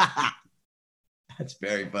 That's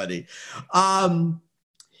very funny.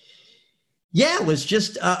 It was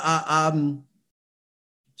just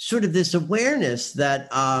sort of this awareness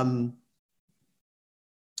that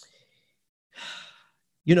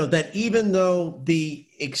that even though the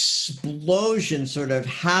explosion sort of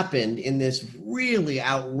happened in this really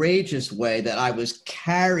outrageous way that I was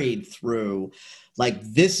carried through. Like,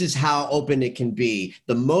 this is how open it can be.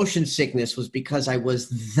 The motion sickness was because I was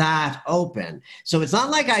that open. So it's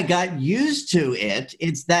not like I got used to it.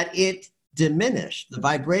 It's that it diminished. The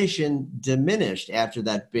vibration diminished after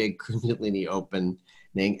that big Kundalini opening.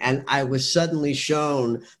 And I was suddenly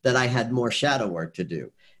shown that I had more shadow work to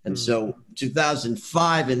do. And so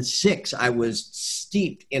 2005 and 2006, I was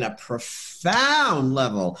steeped in a profound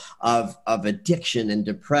level of addiction and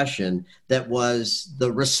depression that was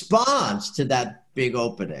the response to that big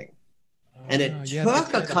opening. And it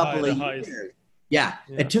took a couple of years.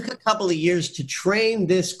 It took a couple of years to train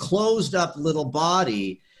this closed up little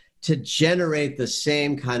body to generate the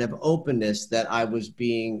same kind of openness that I was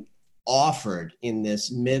being offered in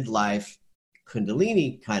this midlife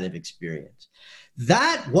Kundalini kind of experience.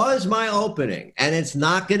 That was my opening, and it's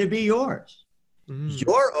not going to be yours.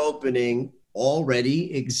 Your opening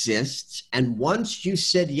already exists, and once you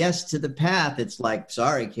said yes to the path, it's like,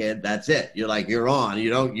 sorry, kid, that's it. You're on. You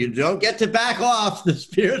don't get to back off the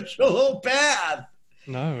spiritual path.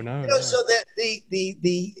 No. So that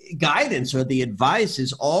the guidance or the advice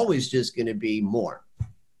is always just going to be more.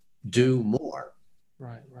 Do more.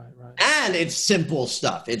 Right. And it's simple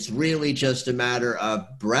stuff. It's really just a matter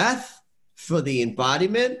of breath for the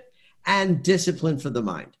embodiment and discipline for the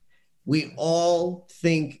mind. We all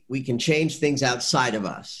think we can change things outside of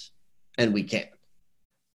us, and we can't.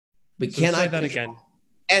 We cannot say that again.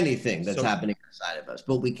 Anything that's happening outside of us,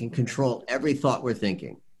 but we can control every thought we're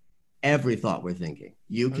thinking. Every thought we're thinking.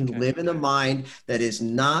 You can live in a mind that is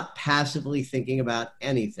not passively thinking about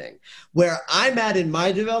anything. Where I'm at in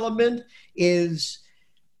my development is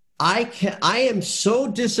I am so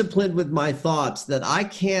disciplined with my thoughts that I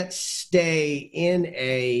can't stay in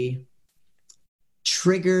a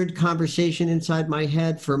triggered conversation inside my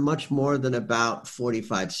head for much more than about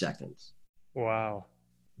 45 seconds. Wow.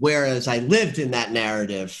 Whereas I lived in that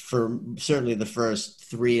narrative for certainly the first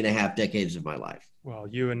 3.5 decades of my life. Well,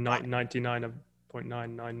 you and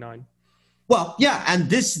 99.999. Well, yeah, and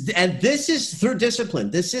this is through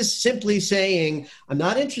discipline. This is simply saying, I'm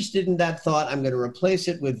not interested in that thought. I'm going to replace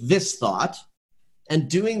it with this thought, and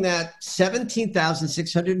doing that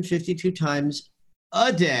 17,652 times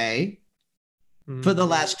a day for the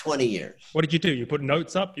last 20 years. What did you do? You put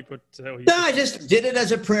notes up? No, I just did it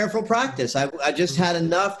as a prayerful practice. I just had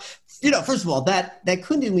enough. First of all, that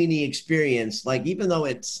Kundalini experience, like, even though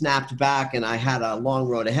it snapped back and I had a long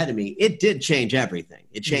road ahead of me, it did change everything.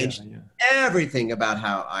 It changed everything about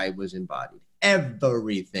how I was embodied,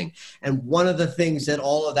 everything. And one of the things that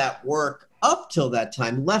all of that work up till that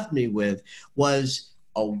time left me with was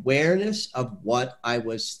awareness of what I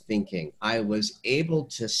was thinking. I was able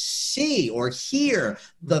to see or hear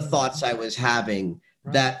the thoughts I was having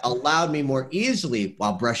that allowed me more easily,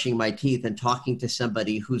 while brushing my teeth and talking to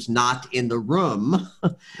somebody who's not in the room,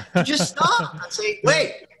 to just stop and say,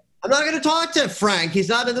 wait, I'm not going to talk to Frank. He's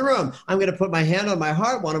not in the room. I'm going to put my hand on my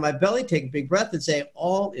heart, one on my belly, take a big breath and say,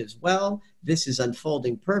 all is well. This is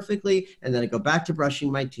unfolding perfectly. And then I go back to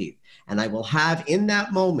brushing my teeth. And I will have in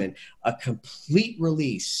that moment a complete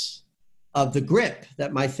release of the grip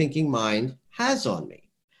that my thinking mind has on me.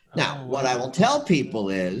 Now, what I will tell people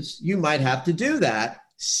is you might have to do that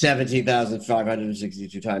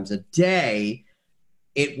 17,562 times a day.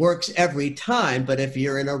 It works every time, but if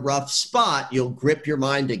you're in a rough spot, you'll grip your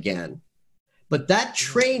mind again. But that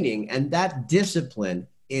training and that discipline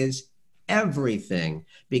is everything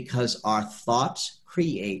because our thoughts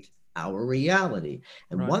create our reality.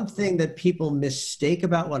 And one thing that people mistake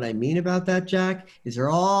about what I mean about that, Jack, is they're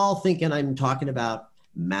all thinking I'm talking about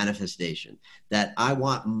manifestation, that I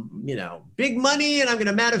want, big money and I'm going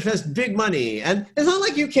to manifest big money. And it's not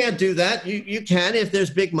like you can't do that. You can if there's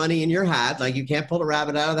big money in your hat. Like you can't pull a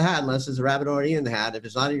rabbit out of the hat unless there's a rabbit already in the hat. If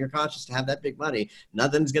it's not in your conscious to have that big money,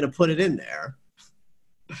 nothing's going to put it in there.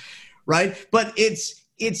 Right? But it's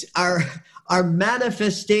our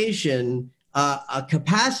manifestation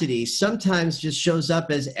capacity sometimes just shows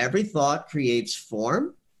up as every thought creates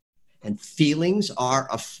form, and feelings are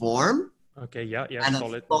a form. Okay, yeah, and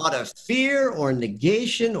solid. A thought of fear or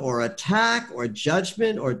negation or attack or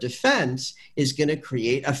judgment or defense is going to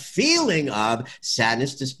create a feeling of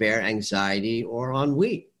sadness, despair, anxiety, or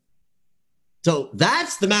ennui. So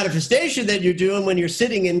that's the manifestation that you're doing when you're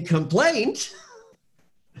sitting in complaint,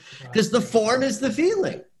 because the form is the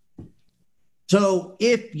feeling. So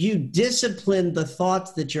if you discipline the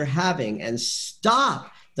thoughts that you're having and stop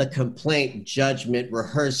the complaint, judgment,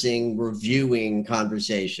 rehearsing, reviewing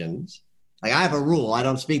conversations. Like I have a rule. I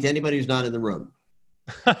don't speak to anybody who's not in the room.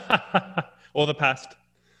 Or the past.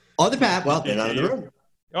 Or the past. Well, they're not in the room.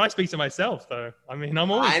 Oh, I speak to myself, though. I mean, I'm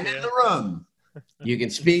always in the room. You can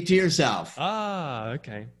speak to yourself.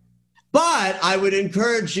 Okay. But I would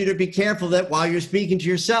encourage you to be careful that while you're speaking to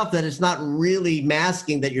yourself, that it's not really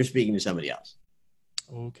masking that you're speaking to somebody else.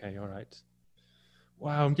 Okay, all right.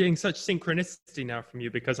 Wow, I'm getting such synchronicity now from you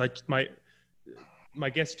because my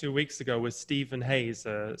guest 2 weeks ago was Stephen Hayes,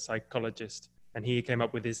 a psychologist, and he came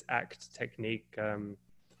up with his ACT technique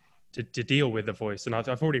to deal with the voice. And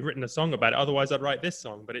I've already written a song about it. Otherwise, I'd write this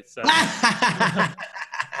song. But it's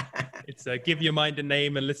it's give your mind a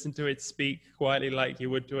name and listen to it speak quietly like you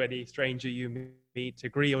would to any stranger you meet.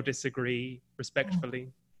 Agree or disagree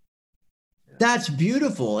respectfully. That's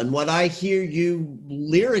beautiful. And what I hear you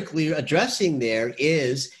lyrically addressing there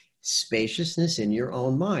is spaciousness in your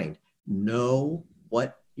own mind. Know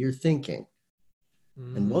what you're thinking.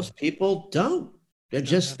 And most people don't. They're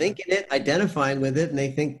just thinking it, identifying with it, and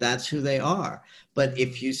they think that's who they are. But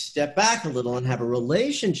if you step back a little and have a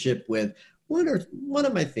relationship with what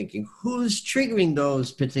am I thinking? Who's triggering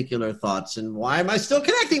those particular thoughts? And why am I still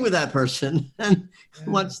connecting with that person? And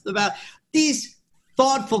what's about these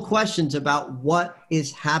thoughtful questions about what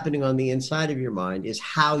is happening on the inside of your mind is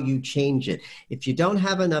how you change it. If you don't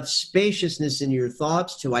have enough spaciousness in your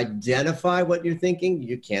thoughts to identify what you're thinking,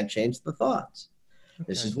 you can't change the thoughts. Okay.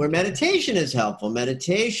 This is where meditation is helpful.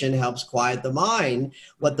 Meditation helps quiet the mind.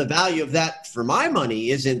 What the value of that for my money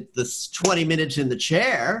isn't the 20 minutes in the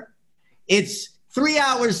chair. It's 3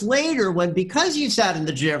 hours later because you sat in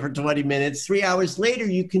the chair for 20 minutes, 3 hours later,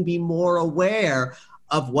 you can be more aware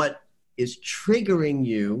of what is triggering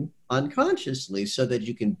you unconsciously so that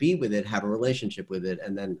you can be with it, have a relationship with it,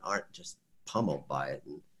 and then aren't just pummeled by it.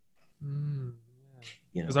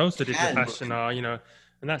 Because I also did Vipassana,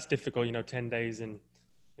 and that's difficult, 10 days in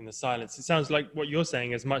the silence. It sounds like what you're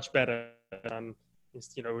saying is much better.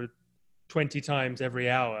 It's, 20 times every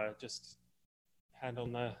hour, just hand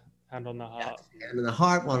on the heart. Hand on the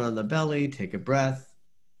heart, one on the belly, take a breath,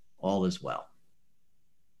 all is well.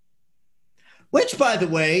 Which, by the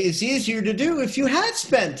way, is easier to do if you had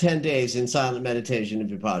spent 10 days in silent meditation and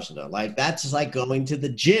Vipassana. Like that's like going to the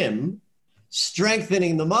gym,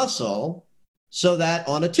 strengthening the muscle so that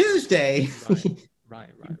on a Tuesday, you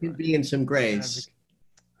can be in some grace.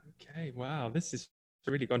 Okay, wow. This is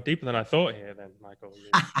really gone deeper than I thought here then, Michael.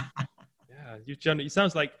 It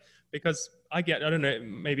sounds like, because I don't know,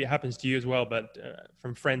 maybe it happens to you as well, but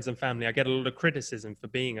from friends and family, I get a lot of criticism for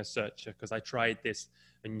being a searcher because I tried this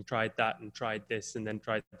and tried that and tried this and then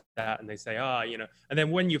tried that. And they say, and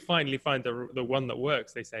then when you finally find the one that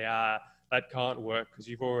works, they say, that can't work because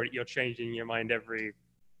you're changing your mind every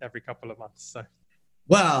couple of months. So.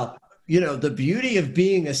 Well, the beauty of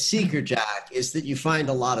being a seeker, Jack, is that you find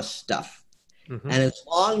a lot of stuff. Mm-hmm. And as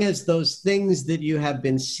long as those things that you have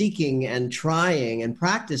been seeking and trying and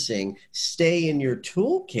practicing stay in your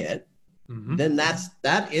toolkit, then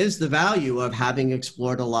that is the value of having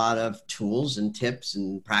explored a lot of tools and tips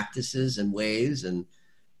and practices and ways. And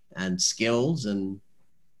and skills, and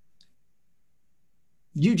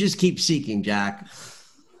you just keep seeking, Jack.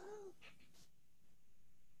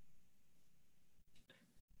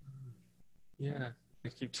 Yeah, I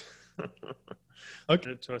keep.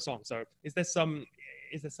 Okay, to a song. So, is there some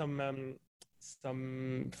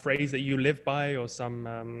phrase that you live by, or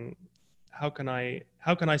some how can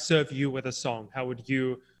I serve you with a song? How would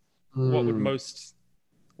you? What would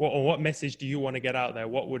what message do you want to get out there?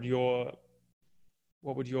 What would your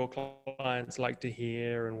clients like to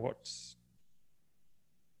hear, and what's?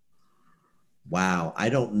 Wow, I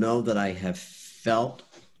don't know that I have felt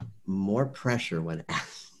more pressure when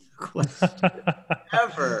asked the question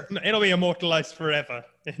ever. It'll be immortalized forever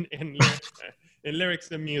in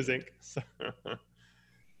lyrics and music. So.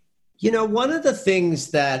 You know, one of the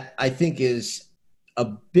things that I think is a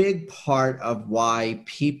big part of why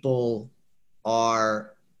people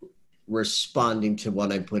are responding to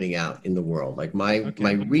what I'm putting out in the world, like my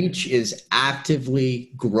reach is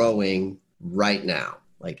actively growing right now.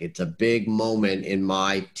 Like it's a big moment in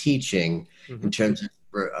my teaching in terms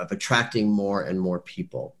of attracting more and more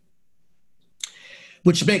people,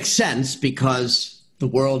 which makes sense because the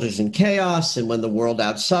world is in chaos. And when the world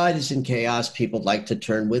outside is in chaos, people like to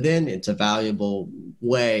turn within. It's a valuable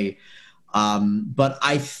way. But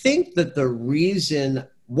I think that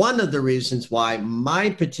one of the reasons why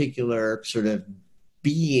my particular sort of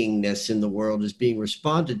beingness in the world is being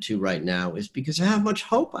responded to right now is because of how much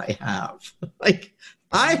hope I have. Like,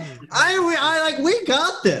 I we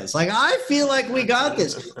got this. Like, I feel like we got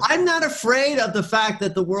this. I'm not afraid of the fact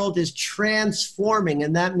that the world is transforming,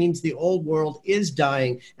 and that means the old world is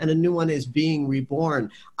dying and a new one is being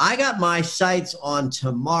reborn. I got my sights on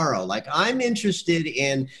tomorrow. Like, I'm interested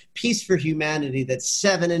in peace for humanity that's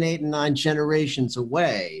 7 and 8 and 9 generations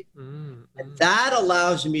away. And that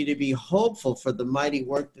allows me to be hopeful for the mighty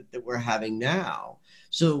work that we're having now.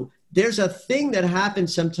 So there's a thing that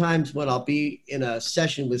happens sometimes when I'll be in a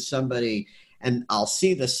session with somebody and I'll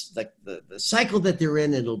see this, like the cycle that they're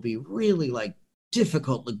in, and it'll be really like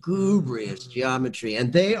difficult, lugubrious geometry,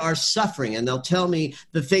 and they are suffering, and they'll tell me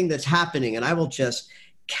the thing that's happening, and I will just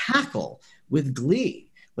cackle with glee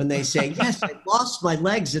when they say, yes, I lost my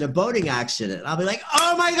legs in a boating accident. I'll be like,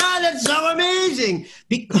 oh my God, that's so amazing,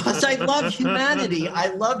 because I love humanity. I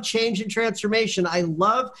love change and transformation. I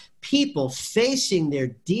love people facing their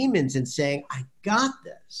demons and saying, I got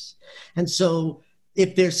this. And so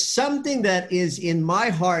if there's something that is in my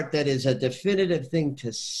heart that is a definitive thing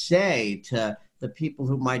to say to the people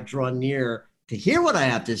who might draw near to hear what I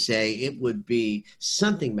have to say, it would be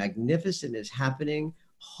something magnificent is happening.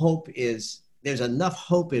 There's enough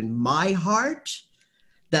hope in my heart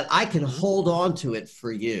that I can hold on to it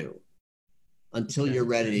for you until you're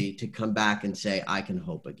ready to come back and say, I can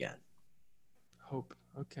hope again. Hope.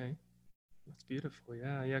 Okay. That's beautiful.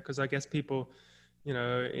 Yeah. Because I guess people, in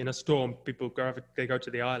a storm, people they go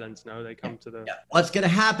to the islands. No, they come to the. Yeah. What's going to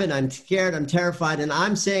happen? I'm scared. I'm terrified, and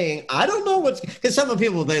I'm saying I don't know because some of the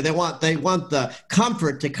people they want the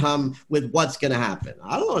comfort to come with what's going to happen.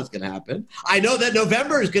 I don't know what's going to happen. I know that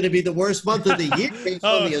November is going to be the worst month of the year based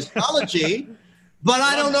on the astrology, but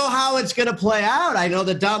I don't know how it's going to play out. I know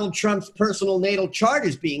that Donald Trump's personal natal chart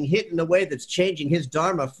is being hit in a way that's changing his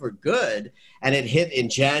dharma for good. And it hit in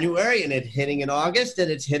January, and it's hitting in August,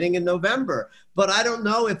 and it's hitting in November. But I don't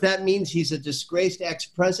know if that means he's a disgraced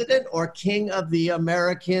ex-president or king of the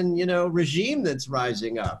American, regime that's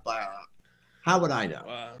rising up. How would I know?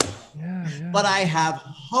 Wow. Yeah. But I have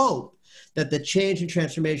hope that the change and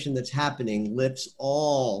transformation that's happening lifts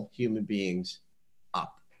all human beings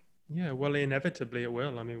up. Yeah, well, inevitably it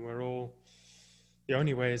will. I mean, the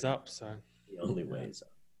only way is up, so. The only way is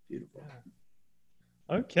up. Beautiful.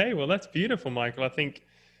 Yeah. Okay, well, that's beautiful, Michael. I think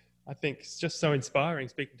it's just so inspiring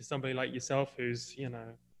speaking to somebody like yourself who's,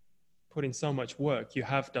 put in so much work. You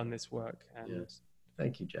have done this work. And yes.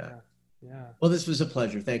 Thank you, Jack. Yeah. Well, this was a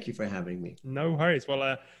pleasure. Thank you for having me. No worries.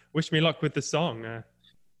 Well, wish me luck with the song.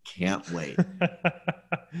 Can't wait.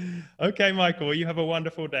 Okay, Michael, well, you have a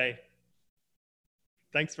wonderful day.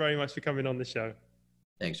 Thanks very much for coming on the show.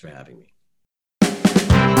 Thanks for having me.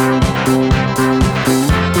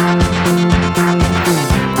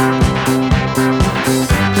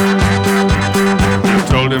 You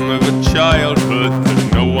told him of a childhood that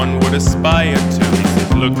no one would aspire to. He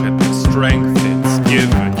said, look at the strength it's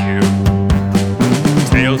given you.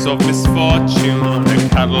 Tales of misfortune, a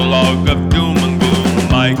catalogue of doom and gloom.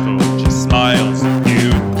 Michael just smiles at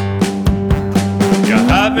you. You're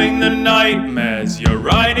having the nightmares, you're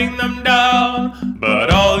writing them down,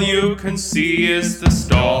 but all you can see is the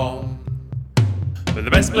storm. But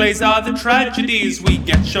the best plays are the tragedies. We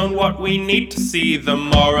get shown what we need to see. The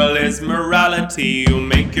moral is morality. You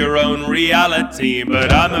make your own reality.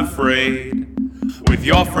 But I'm afraid, with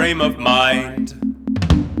your frame of mind,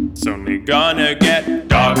 it's only gonna get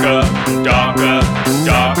darker, darker,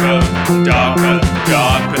 darker, darker,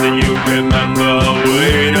 darker than you remember.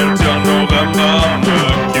 Wait until November.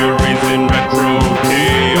 Mercury's in retro.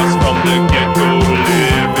 Chaos from the get-go.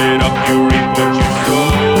 Live it up, you reap what you sow.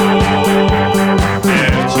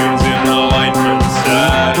 Neptune's in alignment.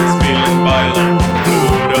 Saturn's feeling violent.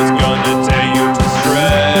 Pluto's gonna tear you to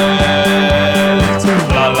shreds.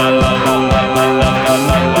 La la la la la la la la la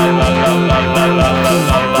la la la la la la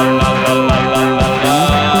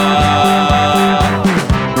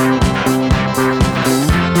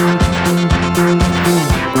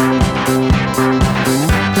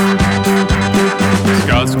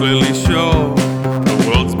Scouts clearly show the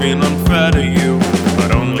world's been unfair to you,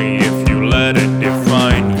 but only if you let it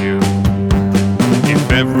define you.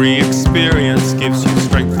 If every experience gives you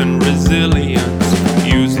strength and resilience,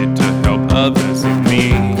 use it to help others in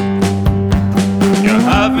need. You're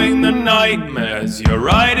having the nightmares, you're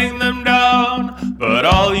writing them down, but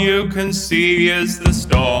all you can see is the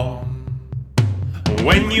storm.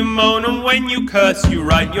 When you moan and when you curse, you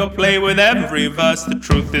write your play with every verse. The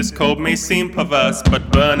truth is cold, may seem perverse, but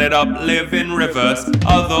burn it up, live in reverse.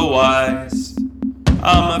 Otherwise,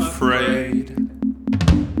 I'm afraid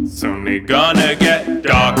it's only gonna get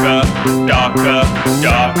darker, darker,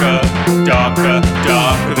 darker, darker,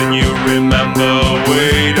 darker than you remember.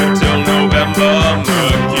 Wait until November.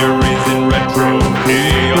 Mercury's in retro.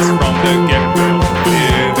 Chaos from the get-go.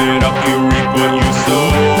 Live it up, you reap what you sow.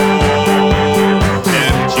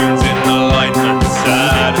 Neptune's in alignment.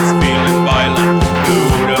 Saturn's feeling violent.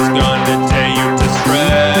 Pluto's gonna tear you to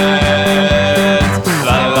shreds.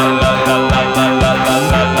 La la la la la la la la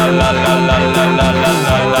la la la la la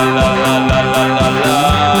la la la la.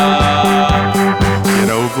 Get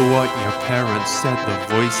over what your parents said. The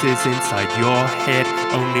voices inside your head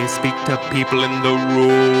only speak to people in the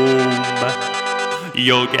room.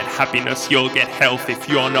 You'll get happiness, you'll get health if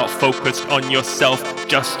you're not focused on yourself.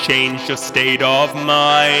 Just change your state of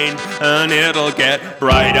mind and it'll get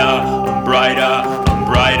brighter and brighter and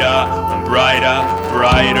brighter and brighter,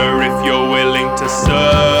 brighter if you're willing to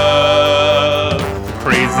serve.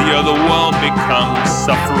 Crazier the world becomes,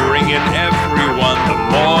 suffering in everyone, the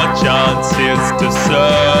more chances to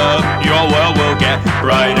serve. Your world will get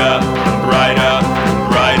brighter and brighter and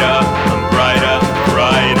brighter and brighter,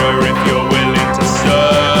 brighter if you're willing to serve.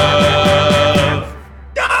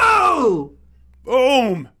 Go!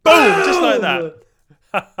 Boom! Boom! Just like that.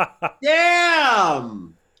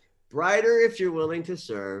 Damn! Brighter if you're willing to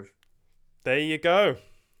serve. There you go.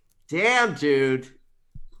 Damn, dude.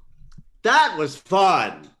 That was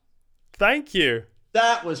fun. Thank you.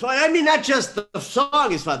 That was fun. I mean, not just the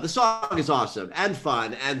song is fun. The song is awesome and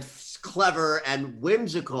fun and clever and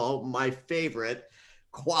whimsical. My favorite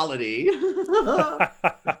quality.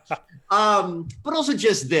 But also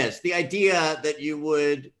just this, the idea that you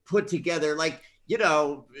would put together, like, you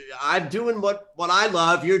know, I'm doing what I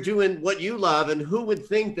love, you're doing what you love, and who would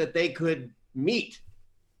think that they could meet?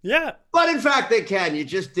 Yeah. But in fact, they can. You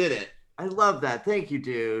just did it. I love that. Thank you,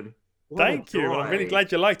 dude. What Thank a you. joy. I'm really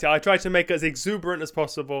glad you liked it. I tried to make it as exuberant as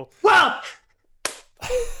possible. Well,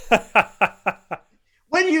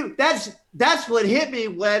 that's what hit me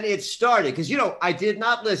when it started, because, you know, I did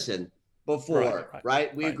not listen before,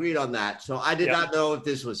 right? We agreed on that. So I did not know if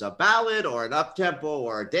this was a ballad or an up-tempo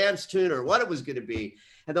or a dance tune or what it was going to be.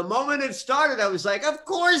 And the moment it started, I was like, of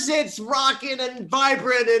course it's rocking and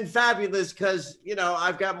vibrant and fabulous, because, you know,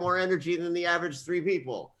 I've got more energy than the average three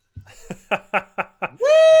people.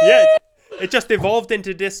 Yeah, it just evolved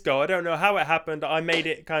into disco. I don't know how it happened. I made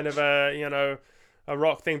it kind of a, you know, a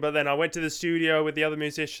rock thing, but then I went to the studio with the other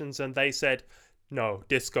musicians and they said, no,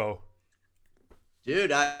 disco.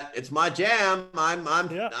 Dude, it's my jam.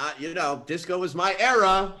 You know, disco was my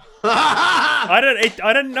era. I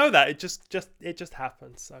didn't know that. It just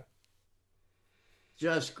happened. So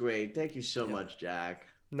just great. Thank you so much, Jack.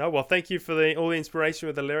 No, well, thank you for all the inspiration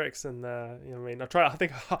with the lyrics, and you know, I mean, I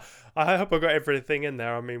hope I got everything in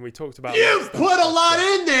there. I mean, we talked about. You put a lot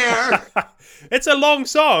in there. It's a long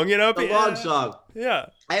song, you know. A long song. Yeah.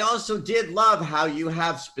 I also did love how you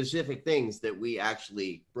have specific things that we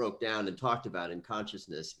actually broke down and talked about in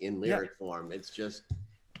consciousness in lyric form. It's just.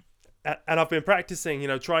 And I've been practicing, you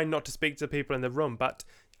know, trying not to speak to people in the room, but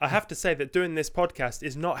I have to say that doing this podcast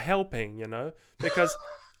is not helping, you know, because.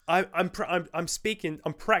 I'm speaking,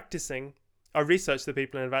 I'm practicing. I research the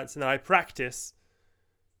people in advance and then I practice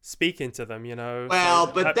speaking to them, you know. Well,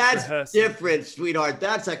 so but that's rehearsing. different, sweetheart.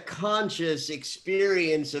 That's a conscious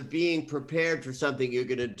experience of being prepared for something you're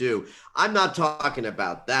going to do. I'm not talking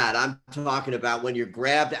about that. I'm talking about when you're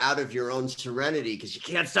grabbed out of your own serenity because you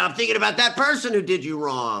can't stop thinking about that person who did you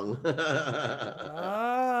wrong.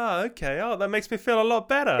 Ah, okay. Oh, that makes me feel a lot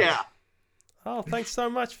better. Yeah. Oh, thanks so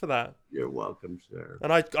much for that. You're welcome, sir.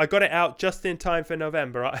 And I got it out just in time for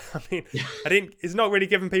November. I mean, it's not really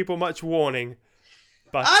giving people much warning.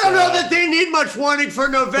 But I don't know that they need much warning for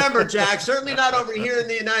November, Jack. Certainly not over here in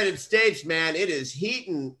the United States, man. It is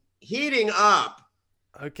heating up.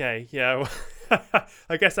 Okay, yeah.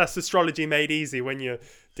 I guess that's astrology made easy when you're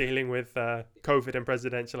dealing with COVID and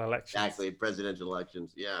presidential elections. Exactly, presidential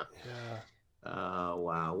elections. Yeah. Yeah.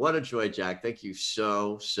 Wow. What a joy, Jack. Thank you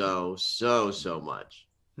so much.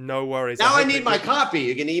 No worries. Now I hope need it my gets- copy.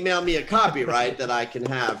 You can email me a copy, right, that I can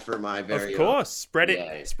have for my very Of course, spread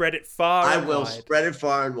Yay. it far. I and will wide. spread it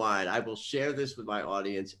far and wide. I will share this with my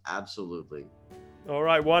audience. Absolutely. All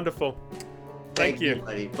right, wonderful. Thank you.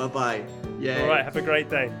 buddy. Bye-bye. Yay. All right, have a great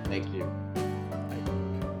day. Thank you.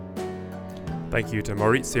 Thank you to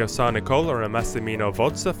Maurizio Sarnicola and Massimino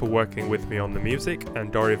Vodza for working with me on the music,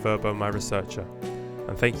 and Dori Verbo, my researcher.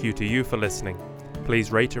 And thank you to you for listening.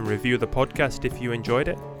 Please rate and review the podcast if you enjoyed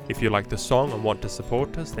it. If you like the song and want to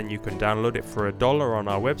support us, then you can download it for $1 on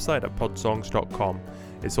our website at podsongs.com.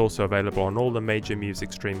 It's also available on all the major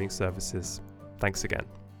music streaming services. Thanks again.